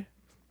 okay?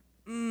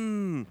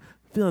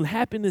 Feeling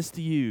happiness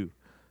to you.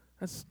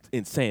 That's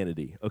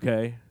insanity,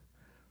 okay?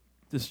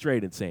 Just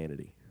straight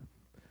insanity.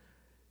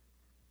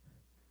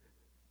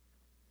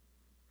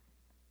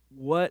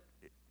 What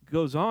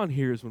goes on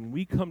here is when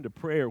we come to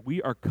prayer,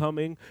 we are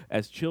coming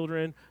as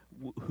children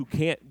who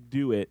can't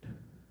do it,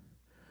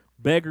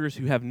 beggars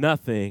who have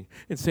nothing,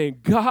 and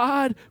saying,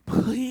 God,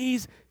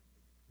 please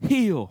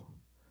heal.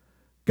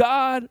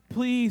 God,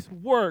 please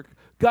work.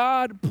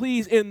 God,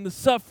 please end the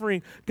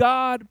suffering.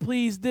 God,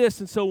 please this.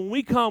 And so when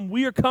we come,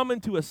 we are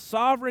coming to a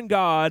sovereign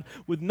God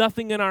with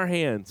nothing in our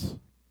hands.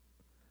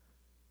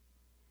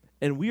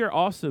 And we are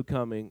also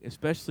coming,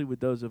 especially with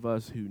those of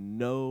us who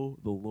know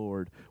the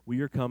Lord,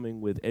 we are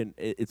coming with, and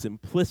it's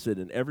implicit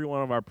in every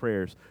one of our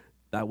prayers,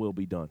 thy will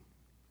be done.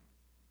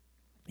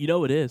 You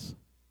know it is.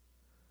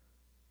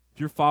 If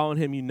you're following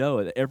him, you know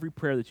it. Every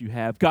prayer that you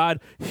have,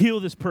 God, heal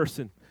this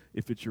person,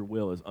 if it's your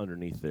will, is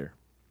underneath there.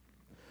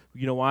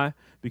 You know why?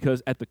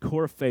 Because at the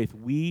core of faith,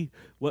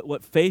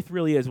 what faith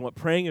really is and what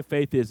praying in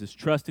faith is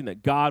trusting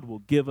that God will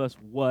give us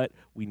what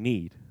we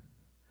need.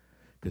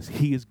 Because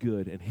he is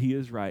good and he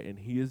is right and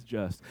he is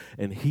just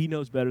and he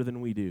knows better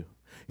than we do.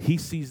 He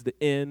sees the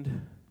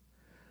end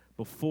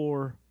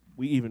before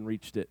we even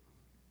reached it.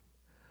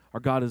 Our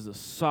God is a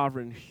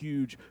sovereign,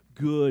 huge,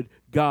 good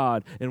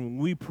God. And when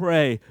we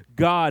pray,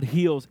 God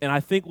heals. And I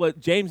think what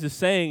James is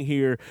saying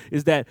here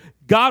is that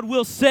God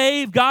will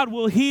save, God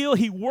will heal.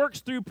 He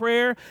works through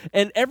prayer.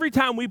 And every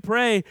time we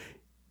pray,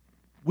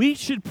 we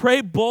should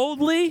pray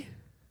boldly,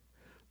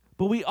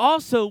 but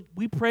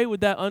we pray with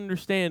that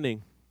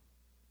understanding,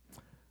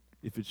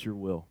 if it's your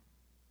will.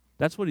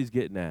 That's what he's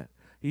getting at.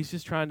 He's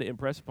just trying to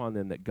impress upon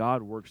them that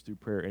God works through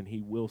prayer and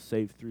he will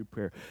save through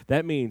prayer.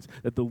 That means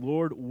that the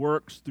Lord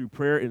works through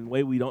prayer in a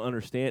way we don't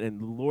understand, and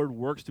the Lord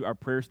works through our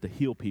prayers to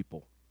heal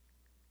people.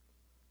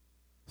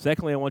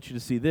 Secondly, I want you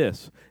to see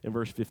this in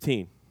verse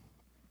 15.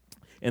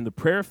 And the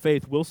prayer of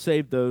faith will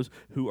save those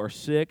who are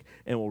sick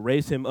and will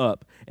raise him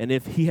up. And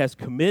if he has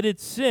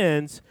committed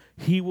sins,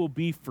 he will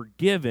be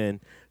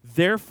forgiven.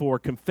 Therefore,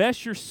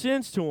 confess your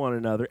sins to one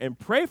another and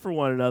pray for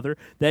one another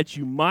that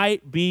you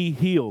might be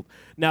healed.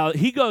 Now,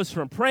 he goes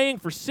from praying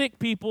for sick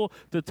people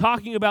to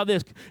talking about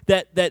this,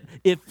 that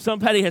if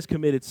somebody has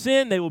committed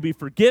sin, they will be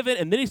forgiven.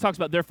 And then he talks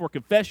about, therefore,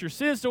 confess your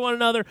sins to one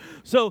another.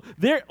 So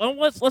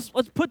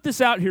let's put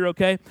this out here,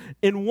 okay?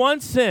 In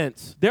one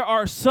sense, there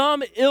are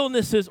some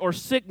illnesses or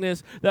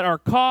sickness that are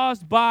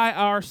caused by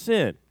our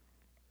sin.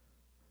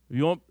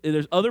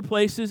 There's other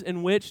places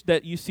in which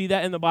that you see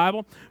that in the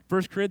Bible.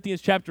 1 Corinthians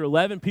chapter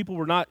 11, people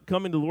were not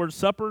coming to the Lord's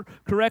Supper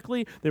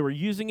correctly. They were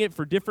using it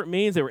for different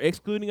means. They were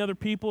excluding other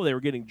people. They were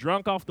getting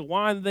drunk off the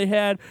wine that they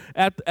had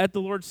at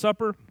the Lord's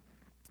Supper.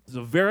 It's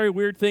a very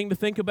weird thing to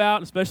think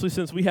about, especially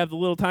since we have the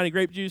little tiny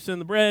grape juice in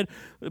the bread.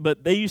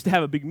 But they used to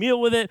have a big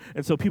meal with it,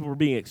 and so people were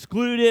being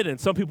excluded, and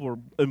some people were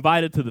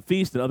invited to the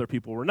feast and other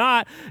people were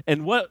not.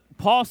 And what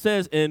Paul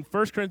says in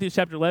 1 Corinthians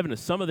chapter 11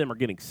 is some of them are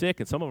getting sick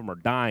and some of them are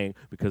dying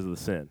because of the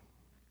sin.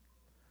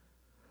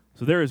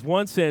 So there is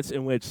one sense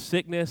in which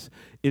sickness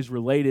is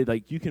related,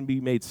 like you can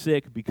be made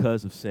sick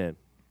because of sin.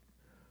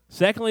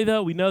 Secondly,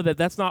 though, we know that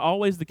that's not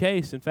always the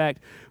case. In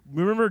fact,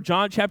 remember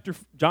John chapter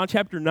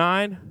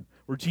 9,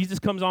 where Jesus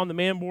comes on the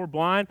man born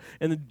blind,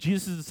 and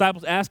Jesus'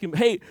 disciples ask him,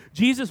 hey,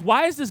 Jesus,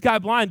 why is this guy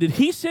blind? Did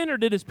he sin or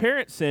did his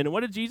parents sin? And what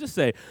did Jesus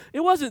say?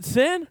 It wasn't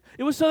sin.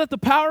 It was so that the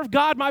power of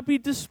God might be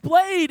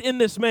displayed in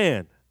this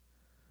man.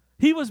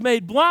 He was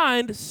made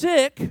blind,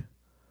 sick,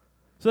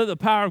 so that the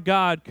power of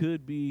God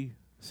could be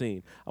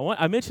seen.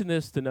 I mentioned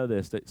this to know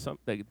this, that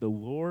the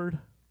Lord,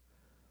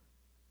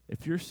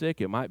 if you're sick,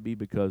 it might be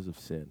because of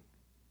sin.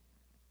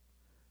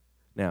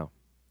 Now,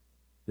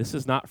 this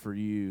is not for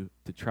you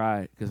to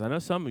try, because I know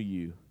some of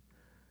you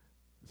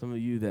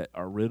that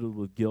are riddled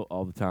with guilt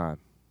all the time.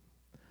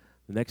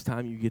 The next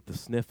time you get the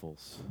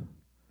sniffles,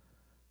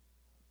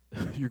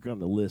 you're going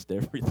to list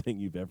everything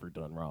you've ever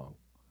done wrong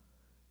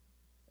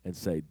and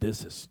say,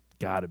 this has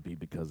got to be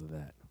because of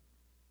that.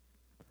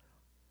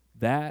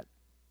 That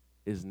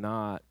is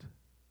not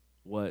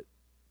what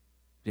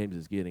James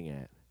is getting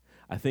at.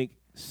 I think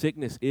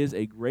sickness is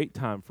a great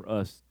time for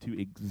us to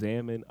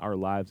examine our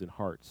lives and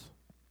hearts.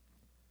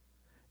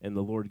 And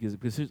the Lord gives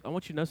it. Because I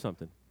want you to know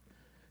something.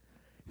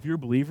 If you're a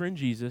believer in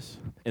Jesus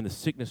and the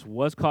sickness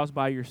was caused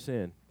by your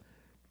sin,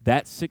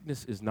 that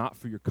sickness is not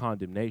for your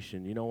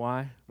condemnation. You know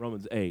why?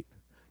 Romans 8.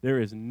 There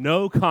is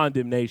no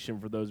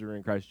condemnation for those who are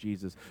in Christ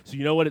Jesus. So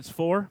you know what it's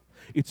for?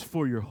 It's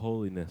for your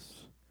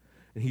holiness.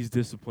 And he's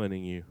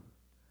disciplining you.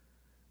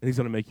 And he's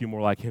going to make you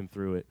more like him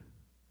through it.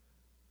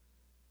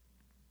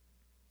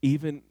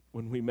 even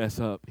when we mess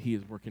up, he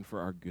is working for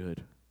our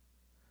good.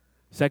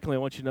 Secondly, I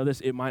want you to know this.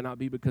 It might not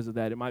be because of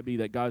that. It might be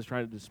that God's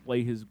trying to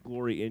display his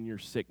glory in your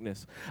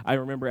sickness. I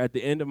remember at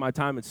the end of my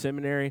time in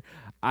seminary,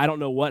 I don't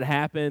know what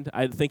happened.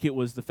 I think it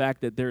was the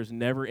fact that there's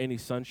never any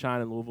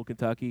sunshine in Louisville,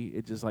 Kentucky.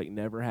 It just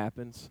never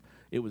happens.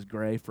 It was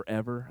gray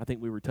forever. I think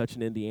we were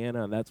touching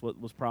Indiana, and that's what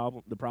was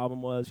the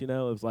problem was, It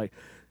was like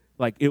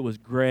it was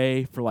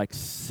gray for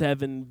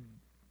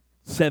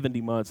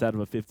 70 months out of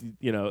a 50,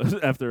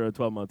 after a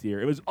 12-month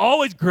year. It was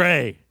always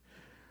gray.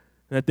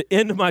 And at the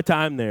end of my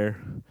time there,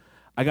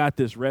 I got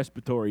this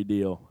respiratory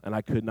deal, and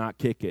I could not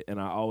kick it, and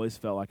I always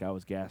felt like I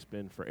was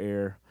gasping for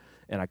air,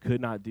 and I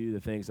could not do the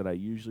things that I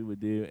usually would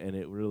do, and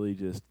it really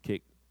just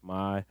kicked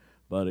my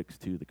buttocks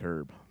to the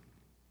curb.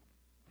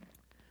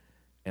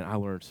 And I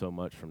learned so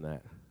much from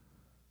that.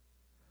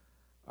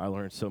 I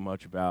learned so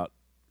much about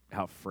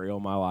how frail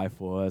my life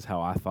was,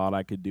 how I thought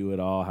I could do it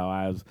all, how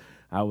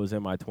I was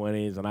in my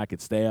 20s, and I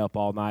could stay up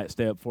all night,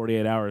 stay up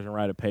 48 hours and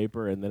write a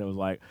paper, and then it was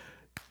like,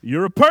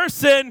 you're a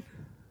person.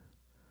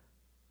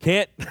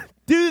 Can't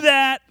do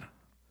that.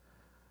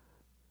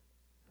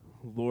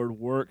 Lord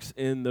works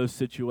in those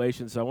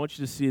situations. So I want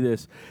you to see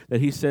this,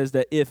 that he says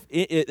that if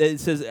it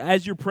says,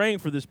 as you're praying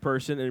for this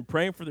person and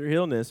praying for their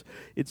illness,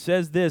 it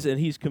says this, and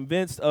he's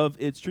convinced of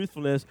its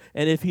truthfulness,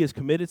 and if he has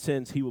committed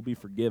sins, he will be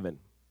forgiven.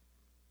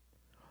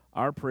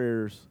 Our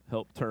prayers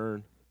help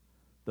turn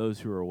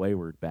those who are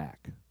wayward back.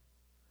 Have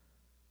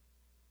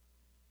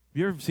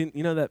you ever seen,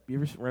 you ever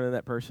run into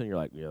that person, you're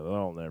like, yeah,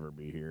 they'll never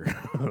be here.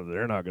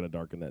 They're not going to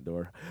darken that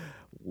door.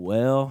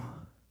 Well,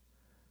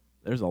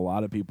 there's a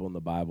lot of people in the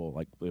Bible,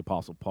 like the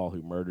Apostle Paul,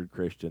 who murdered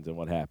Christians, and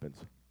what happens?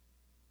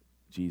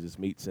 Jesus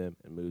meets him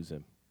and moves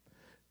him.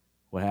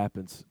 What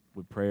happens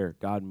with prayer?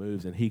 God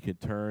moves, and he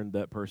could turn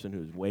that person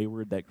who is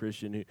wayward, that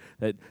Christian,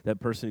 that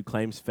person who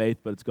claims faith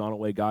but it's gone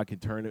away. God can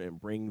turn it and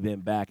bring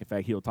them back. In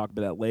fact, he'll talk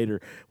about that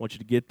later. I want you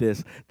to get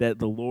this, that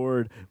the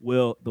Lord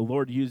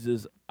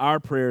uses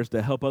our prayers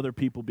to help other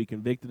people be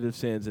convicted of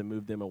sins and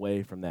move them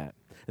away from that.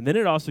 And then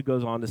it also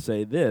goes on to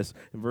say this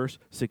in verse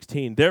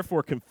 16,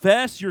 therefore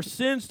confess your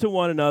sins to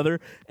one another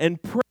and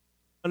pray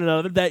to one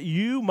another that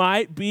you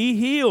might be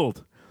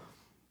healed.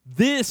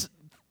 This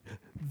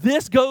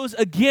goes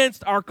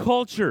against our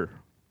culture.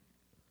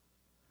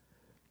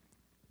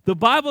 The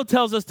Bible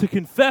tells us to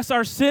confess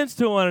our sins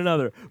to one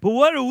another. But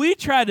what do we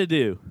try to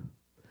do?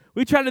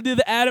 We try to do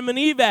the Adam and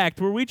Eve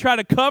act, where we try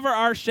to cover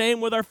our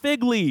shame with our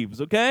fig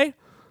leaves, okay?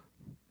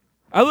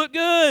 I look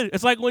good.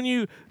 It's like when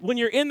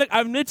you're in the,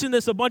 I've mentioned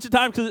this a bunch of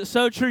times because it's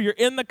so true. You're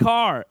in the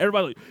car.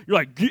 Everybody,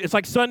 it's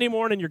like Sunday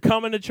morning, you're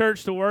coming to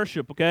church to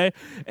worship, okay?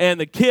 And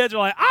the kids are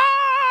like,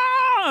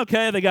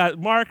 okay, they got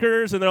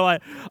markers, and they're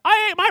like,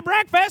 I ate my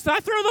breakfast, and I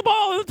threw the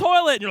ball in the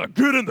toilet. And you're like,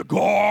 get in the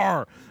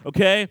car,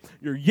 okay?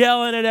 You're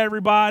yelling at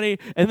everybody,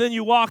 and then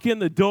you walk in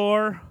the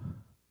door.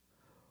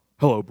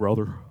 Hello,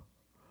 brother.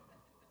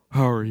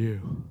 How are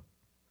you?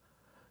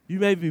 You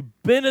maybe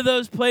been to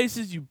those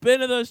places, you've been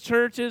to those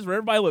churches where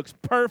everybody looks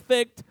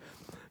perfect.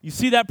 You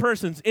see that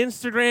person's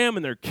Instagram,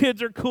 and their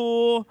kids are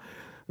cool,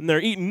 and they're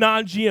eating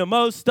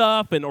non-GMO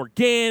stuff and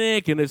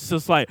organic, and it's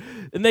just like,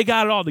 and they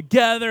got it all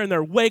together, and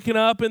they're waking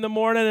up in the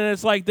morning, and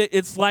it's like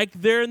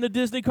they're in the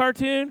Disney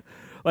cartoon,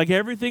 like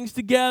everything's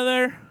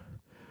together.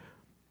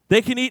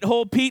 They can eat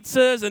whole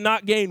pizzas and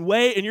not gain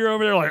weight, and you're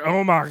over there like,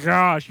 oh my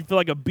gosh, you feel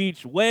like a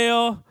beached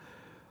whale.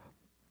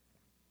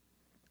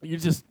 You're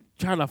just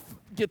trying to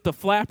get the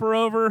flapper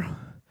over.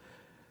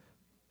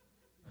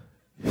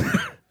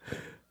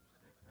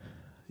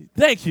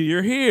 Thank you,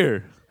 you're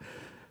here.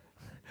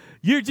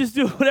 You're just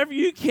doing whatever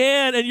you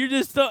can, and you're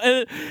just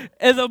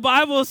and the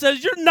Bible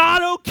says you're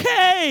not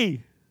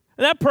okay.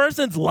 And that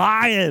person's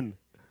lying.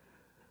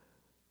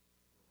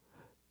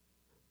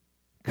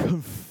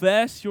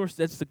 Confess your,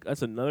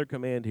 that's another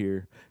command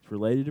here. It's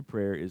related to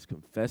prayer, is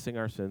confessing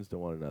our sins to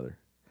one another.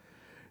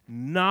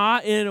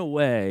 Not in a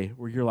way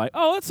where you're like,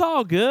 oh, it's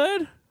all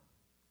good.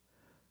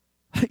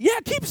 Yeah,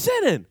 keep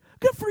sinning.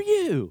 Good for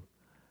you.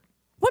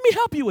 Let me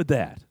help you with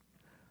that.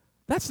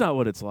 That's not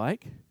what it's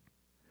like.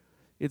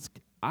 It's,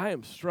 I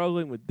am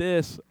struggling with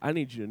this. I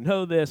need you to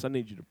know this. I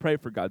need you to pray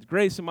for God's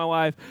grace in my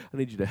life. I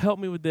need you to help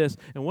me with this.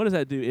 And what does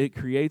that do? It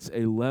creates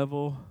a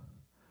level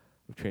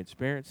of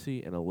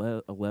transparency and a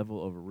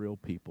level of real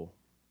people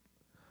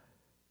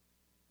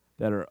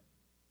that are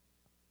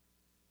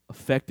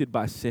affected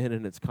by sin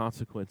and its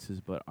consequences,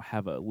 but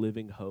have a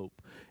living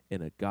hope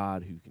in a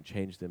God who can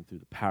change them through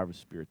the power of His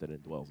Spirit that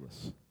indwells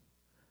us.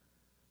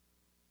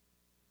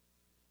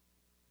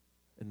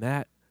 And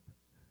that's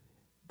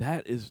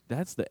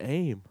the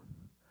aim.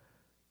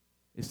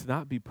 Is to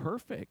not be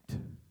perfect,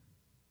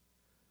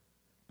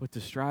 but to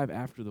strive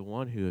after the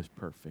one who is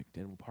perfect.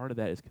 And part of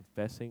that is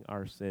confessing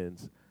our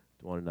sins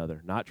to one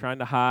another. Not trying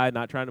to hide,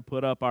 not trying to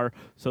put up our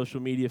social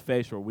media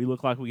face where we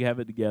look like we have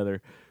it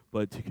together,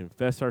 but to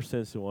confess our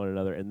sins to one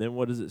another. And then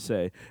what does it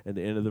say? At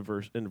the end of the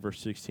verse, in verse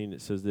 16,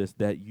 it says this,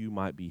 that you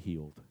might be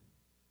healed.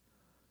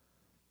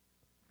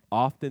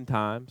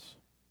 Oftentimes,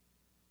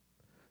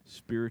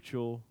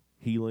 spiritual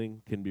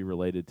healing can be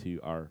related to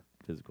our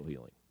physical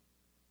healing.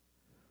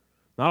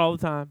 Not all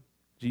the time.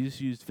 Jesus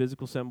used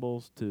physical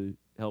symbols to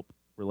help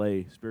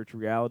relay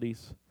spiritual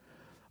realities.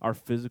 Our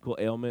physical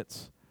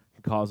ailments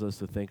can cause us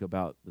to think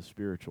about the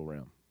spiritual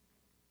realm.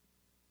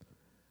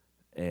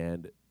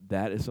 And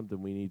that is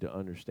something we need to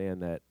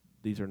understand, that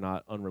these are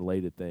not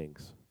unrelated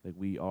things. Like,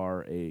 we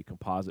are a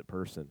composite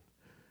person.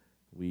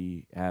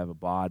 We have a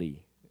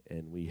body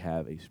and we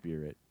have a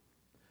spirit.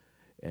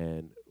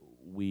 And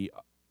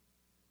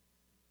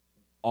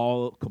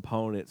all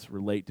components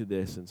relate to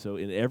this. And so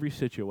in every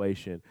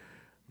situation,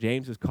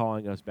 James is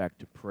calling us back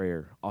to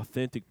prayer,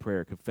 authentic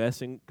prayer,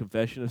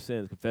 confession of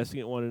sins,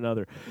 confessing it one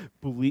another,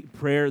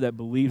 prayer that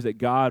believes that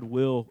God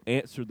will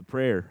answer the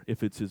prayer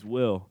if it's his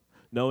will.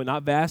 Knowing,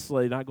 not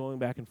vacillating, not going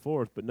back and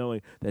forth, but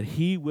knowing that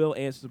he will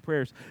answer the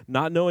prayers.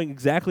 Not knowing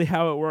exactly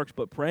how it works,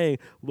 but praying,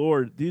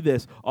 Lord, do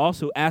this.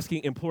 Also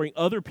imploring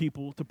other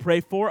people to pray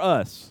for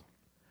us.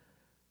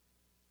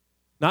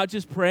 Not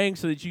just praying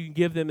so that you can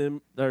give them,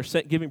 or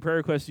giving prayer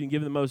requests so you can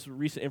give them the most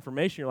recent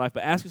information in your life,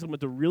 but asking someone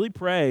to really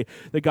pray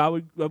that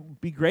God would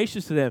be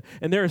gracious to them.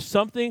 And there is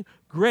something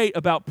great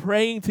about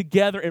praying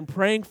together and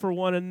praying for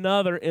one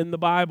another in the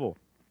Bible.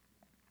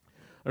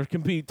 There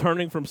can be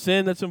turning from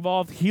sin that's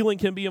involved. Healing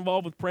can be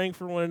involved with praying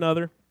for one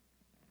another.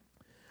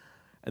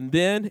 And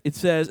then it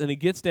says, and it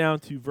gets down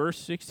to verse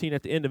 16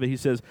 at the end of it, he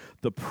says,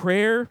 the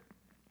prayer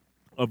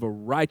of a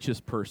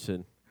righteous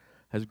person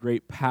has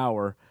great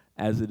power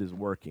as it is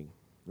working.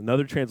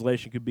 Another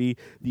translation could be,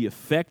 the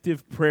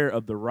effective prayer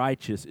of the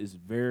righteous is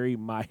very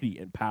mighty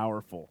and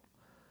powerful.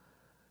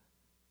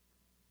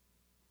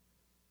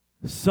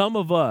 Some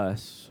of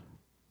us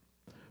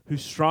who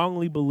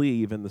strongly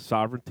believe in the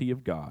sovereignty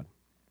of God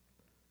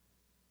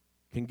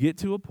can get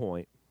to a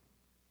point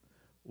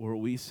where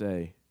we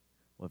say,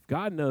 well, if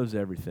God knows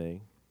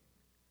everything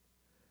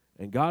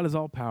and God is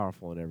all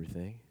powerful in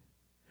everything,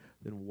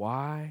 then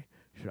why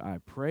should I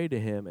pray to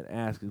him and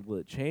ask, will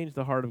it change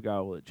the heart of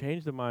God? Will it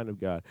change the mind of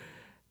God?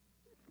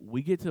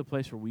 We get to a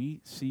place where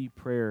we see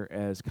prayer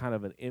as kind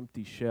of an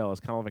empty shell. It's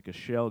kind of like a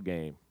shell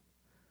game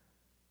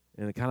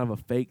and a kind of a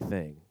fake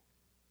thing.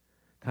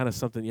 Kind of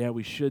something, yeah,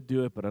 we should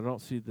do it, but I don't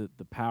see the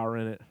power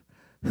in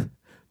it.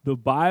 The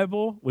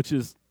Bible, which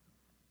is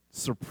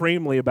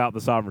supremely about the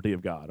sovereignty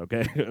of God,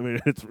 okay? I mean,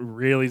 it's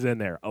really in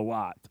there a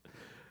lot.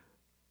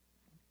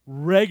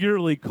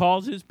 Regularly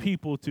causes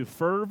people to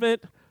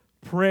fervent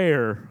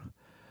prayer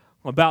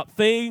about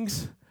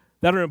things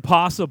that are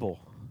impossible.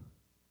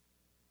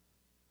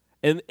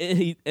 And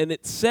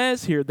it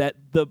says here that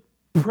the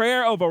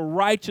prayer of a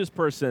righteous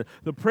person,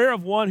 the prayer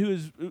of one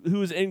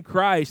who is in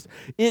Christ,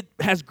 it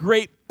has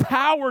great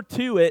power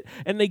to it.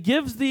 And it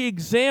gives the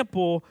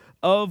example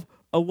of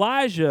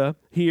Elijah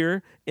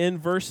here in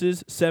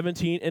verses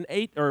 17 and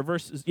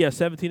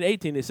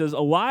 18. It says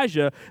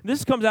Elijah,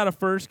 this comes out of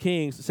 1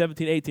 Kings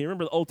 17:18.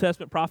 Remember the Old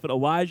Testament prophet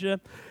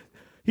Elijah?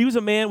 He was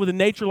a man with a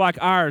nature like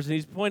ours, and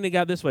he's pointing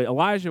out this way.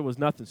 Elijah was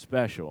nothing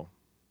special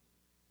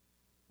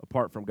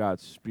apart from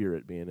God's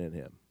Spirit being in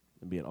him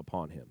and being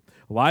upon him.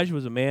 Elijah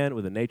was a man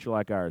with a nature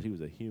like ours. He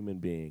was a human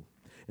being,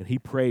 and he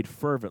prayed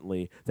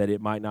fervently that it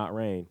might not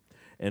rain.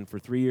 And for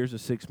 3 years and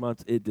 6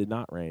 months, it did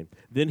not rain.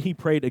 Then he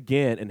prayed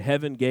again, and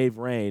heaven gave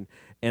rain,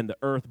 and the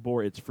earth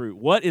bore its fruit.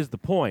 What is the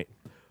point?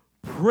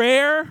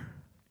 Prayer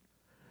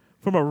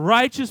from a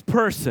righteous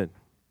person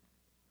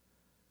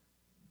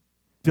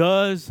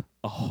does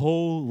a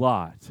whole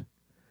lot.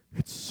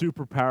 It's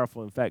super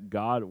powerful. In fact,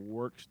 God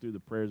works through the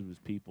prayers of his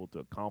people to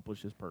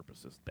accomplish his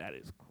purposes. That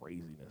is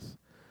craziness.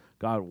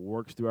 God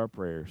works through our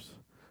prayers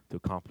to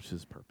accomplish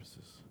his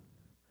purposes.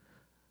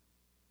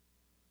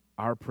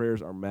 Our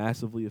prayers are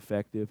massively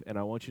effective, and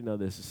I want you to know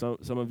this.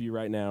 Some of you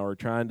right now are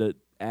trying to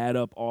add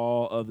up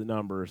all of the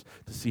numbers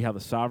to see how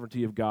the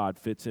sovereignty of God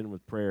fits in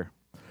with prayer.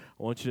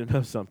 I want you to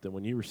know something.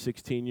 When you were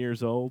 16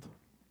 years old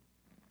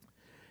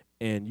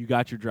and you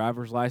got your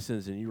driver's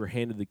license and you were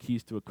handed the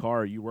keys to a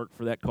car, you worked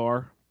for that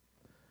car,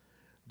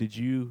 did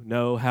you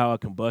know how a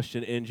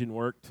combustion engine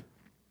worked?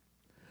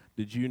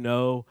 Did you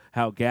know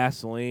how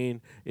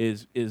gasoline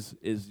is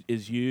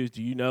used?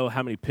 Do you know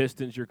how many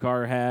pistons your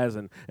car has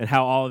and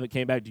how all of it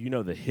came back? Do you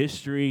know the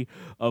history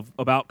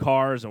about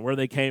cars and where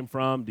they came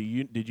from?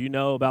 Did you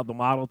know about the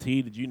Model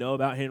T? Did you know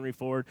about Henry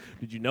Ford?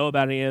 Did you know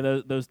about any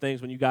of those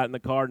things when you got in the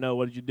car? No,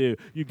 what did you do?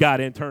 You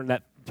got in, turned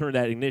that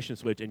ignition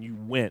switch, and you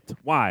went.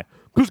 Why?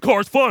 Because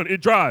car's fun.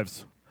 It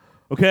drives.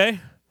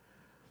 Okay?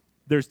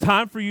 There's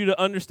time for you to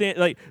understand.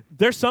 Like,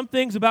 there's some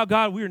things about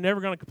God we are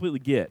never going to completely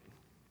get.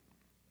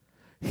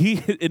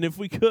 And if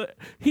we could,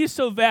 he's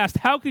so vast.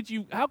 How could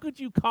you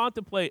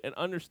contemplate and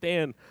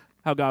understand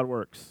how God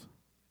works?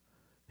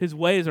 His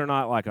ways are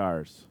not like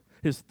ours.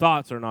 His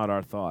thoughts are not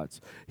our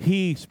thoughts.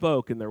 He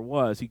spoke and there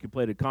was.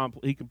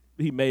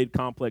 He made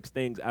complex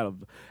things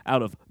out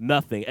of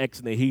nothing.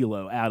 Ex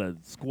nihilo, out of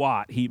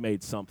squat. He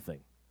made something.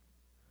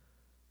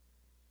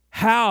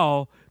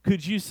 How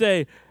could you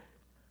say,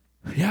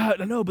 yeah,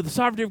 I know, but the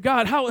sovereignty of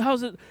God,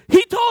 how's it?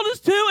 He told us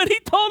to, and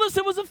he told us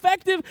it was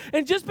effective,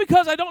 and just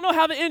because I don't know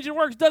how the engine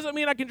works doesn't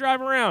mean I can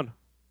drive around.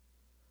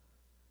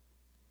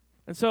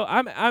 And so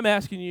I'm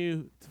asking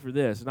you for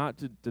this, not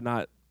to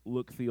not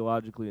look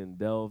theologically and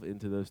delve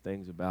into those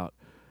things about,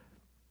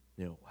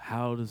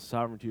 how does the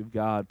sovereignty of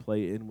God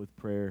play in with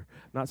prayer?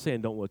 I'm not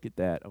saying don't look at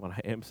that. What I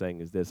am saying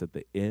is this: at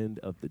the end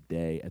of the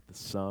day, at the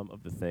sum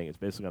of the thing, it's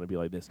basically going to be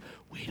like this.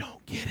 We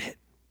don't get it.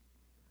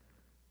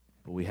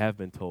 But we have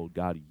been told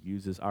God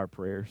uses our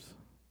prayers,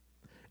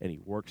 and he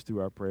works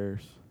through our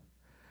prayers,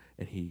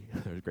 and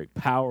there's great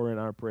power in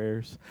our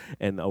prayers.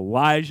 And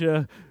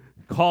Elijah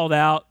called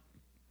out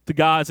to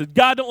God, said,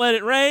 God, don't let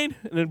it rain.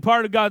 And then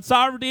part of God's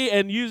sovereignty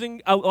and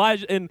using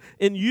Elijah in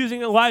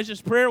using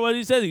Elijah's prayer, what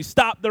he says, he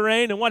stopped the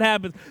rain. And what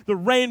happens? The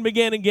rain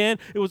began again.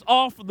 It was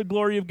all for the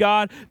glory of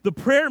God. The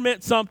prayer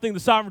meant something. The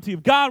sovereignty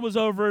of God was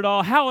over it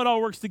all. How it all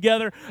works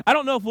together, I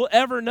don't know if we'll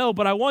ever know,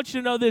 but I want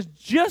you to know this: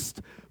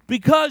 just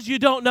because you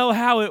don't know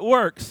how it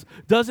works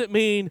doesn't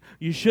mean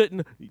you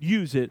shouldn't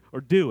use it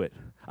or do it.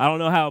 I don't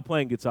know how a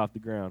plane gets off the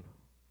ground.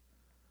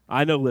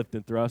 I know lift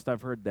and thrust.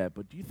 I've heard that.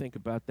 But do you think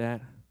about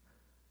that?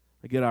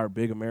 I get our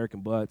big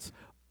American butts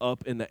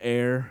up in the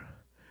air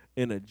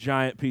in a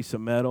giant piece of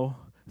metal.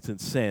 It's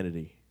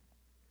insanity.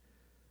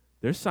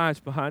 There's science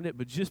behind it,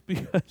 but just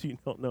because you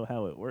don't know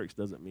how it works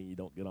doesn't mean you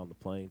don't get on the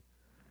plane.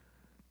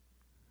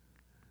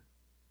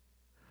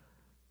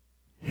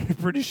 You're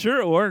pretty sure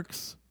it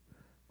works,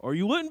 or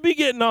you wouldn't be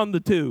getting on the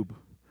tube,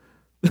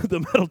 the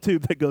metal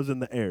tube that goes in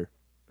the air.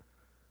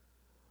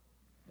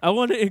 I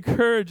want to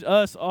encourage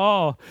us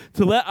all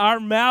to let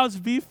our mouths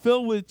be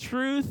filled with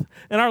truth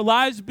and our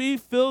lives be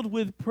filled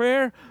with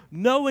prayer,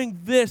 knowing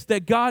this,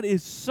 that God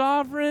is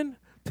sovereign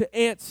to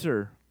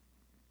answer,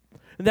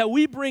 and that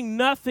we bring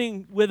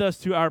nothing with us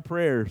to our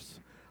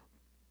prayers,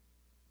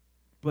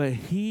 but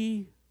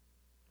he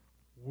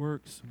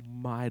works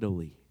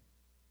mightily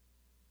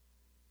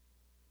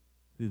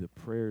through the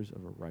prayers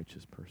of a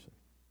righteous person.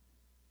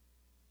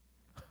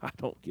 I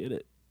don't get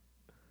it.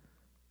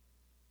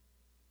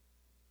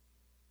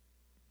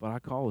 But I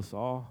call us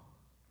all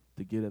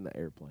to get in the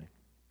airplane.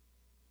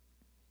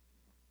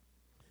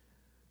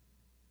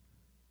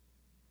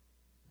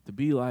 To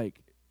be like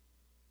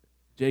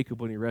Jacob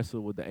when he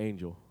wrestled with the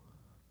angel.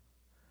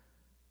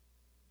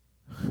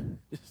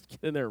 Just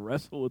get in there and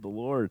wrestle with the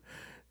Lord.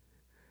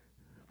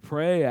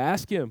 Pray,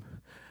 ask him.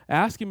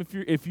 Ask him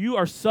if you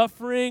are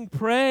suffering,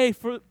 pray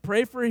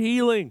for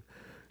healing.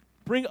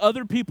 Bring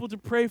other people to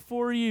pray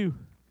for you.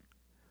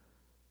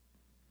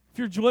 If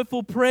you're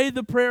joyful, pray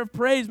the prayer of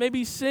praise.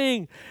 Maybe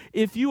sing.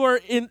 If you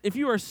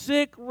are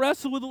sick,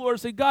 wrestle with the Lord.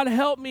 Say, God,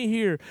 help me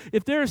here.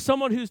 If there is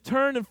someone who's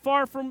turned and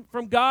far from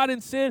God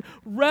in sin,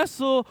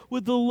 wrestle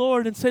with the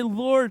Lord and say,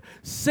 Lord,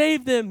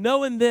 save them,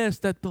 knowing this,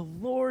 that the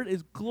Lord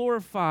is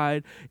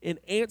glorified in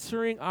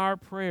answering our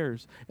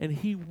prayers. And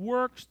he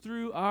works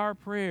through our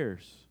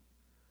prayers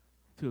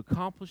to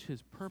accomplish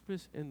his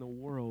purpose in the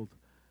world.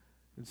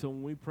 And so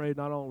when we pray,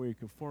 not only are we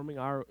conforming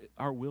our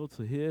will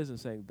to his and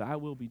saying, thy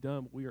will be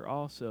done, but we are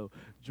also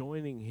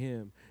joining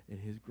him in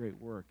his great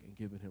work and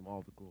giving him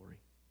all the glory.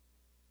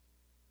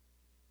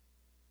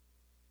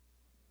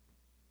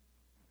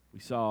 We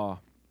saw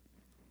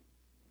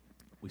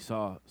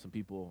some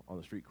people on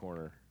the street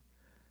corner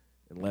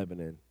in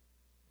Lebanon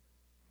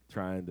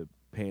trying to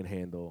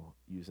panhandle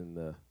using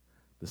the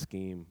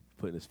scheme,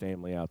 putting his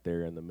family out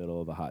there in the middle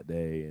of the hot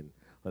day and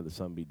let the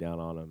sun beat down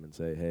on them and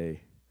say,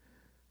 hey,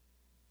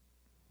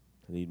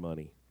 I need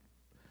money.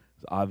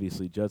 So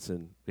obviously,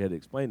 Judson, we had to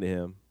explain to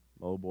him,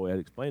 my old boy had to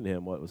explain to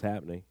him what was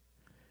happening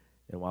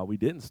and why we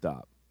didn't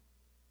stop.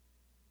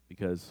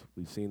 Because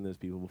we've seen those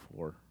people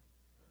before.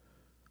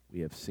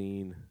 We have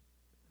seen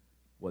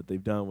what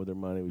they've done with their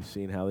money. We've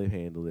seen how they've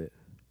handled it.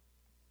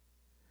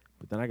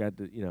 But then we got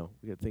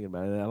thinking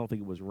about it, and I don't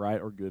think it was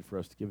right or good for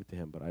us to give it to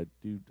him, but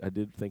I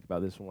did think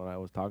about this when I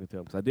was talking to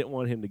him, because I didn't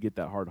want him to get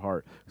that hard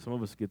heart. Some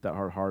of us get that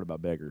hard heart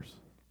about beggars.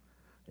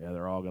 Yeah,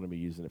 they're all going to be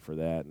using it for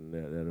that.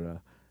 And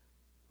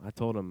I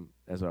told him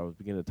as I was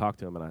beginning to talk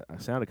to him, and I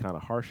sounded kind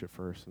of harsh at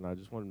first, and I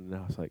just wanted him to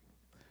know, I was like,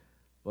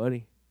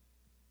 buddy,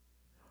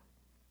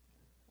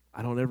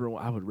 I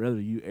would rather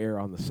you err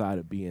on the side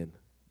of being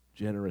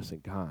generous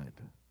and kind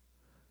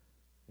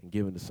and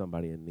giving to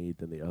somebody in need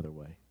than the other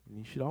way. And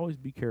you should always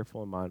be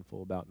careful and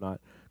mindful about not,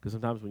 because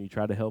sometimes when you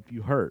try to help,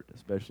 you hurt,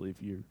 especially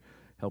if you're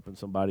helping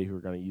somebody who are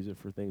going to use it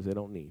for things they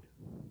don't need.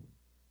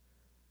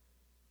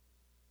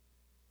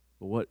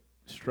 But what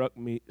struck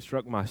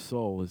my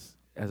soul is,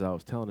 as I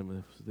was telling him,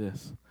 was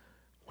this: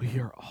 we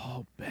are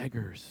all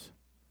beggars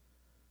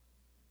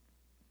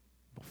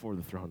before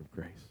the throne of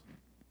grace.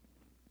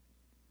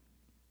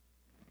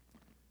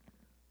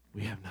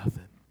 We have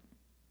nothing.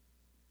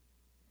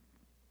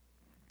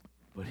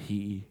 But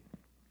he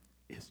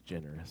is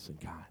generous and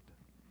kind.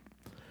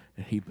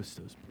 And he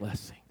bestows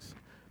blessings.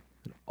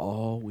 And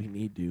all we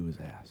need to do is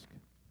ask.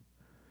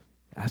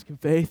 Ask in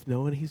faith,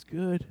 knowing he's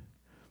good,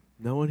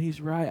 knowing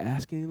he's right,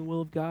 asking in the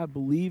will of God,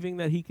 believing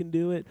that he can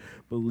do it,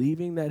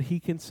 believing that he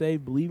can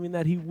save, believing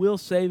that he will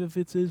save if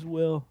it's his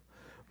will.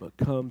 But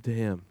come to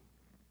him.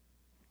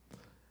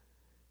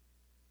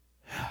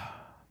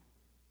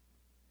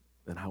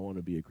 And I want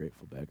to be a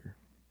grateful beggar.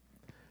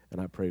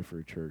 And I pray for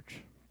a church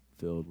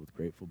filled with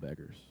grateful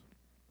beggars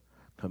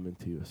coming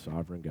to a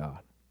sovereign God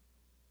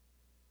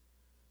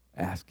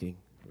asking,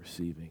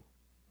 receiving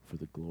for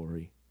the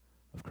glory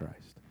of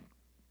Christ.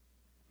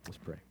 Let's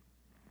pray.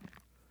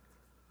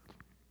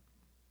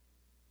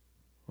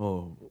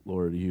 Oh,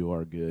 Lord, you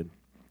are good.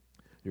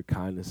 Your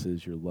kindness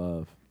is your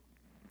love.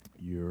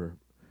 You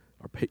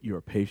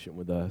are patient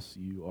with us.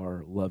 You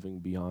are loving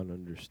beyond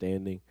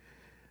understanding.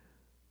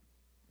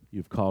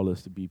 You've called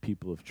us to be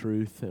people of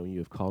truth, and you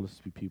have called us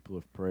to be people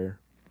of prayer.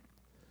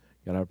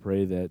 God, I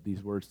pray that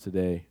these words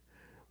today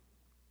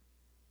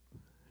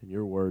and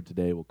your word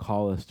today will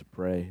call us to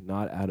pray,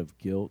 not out of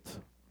guilt,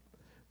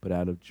 but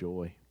out of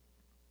joy.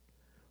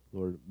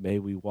 Lord, may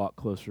we walk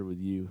closer with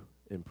you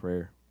in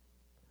prayer.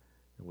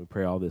 And we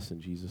pray all this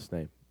in Jesus'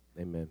 name.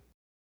 Amen.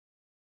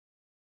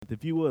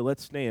 If you would,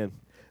 let's stand,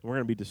 and we're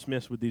going to be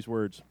dismissed with these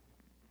words.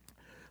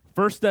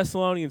 1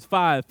 Thessalonians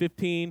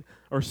 5:16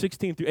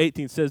 through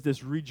 18 says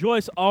this: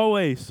 Rejoice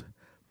always,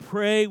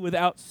 pray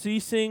without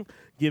ceasing,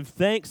 give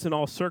thanks in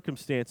all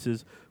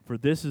circumstances, for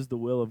this is the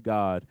will of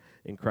God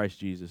in Christ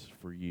Jesus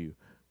for you.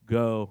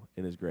 Go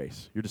in his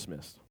grace. You're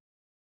dismissed.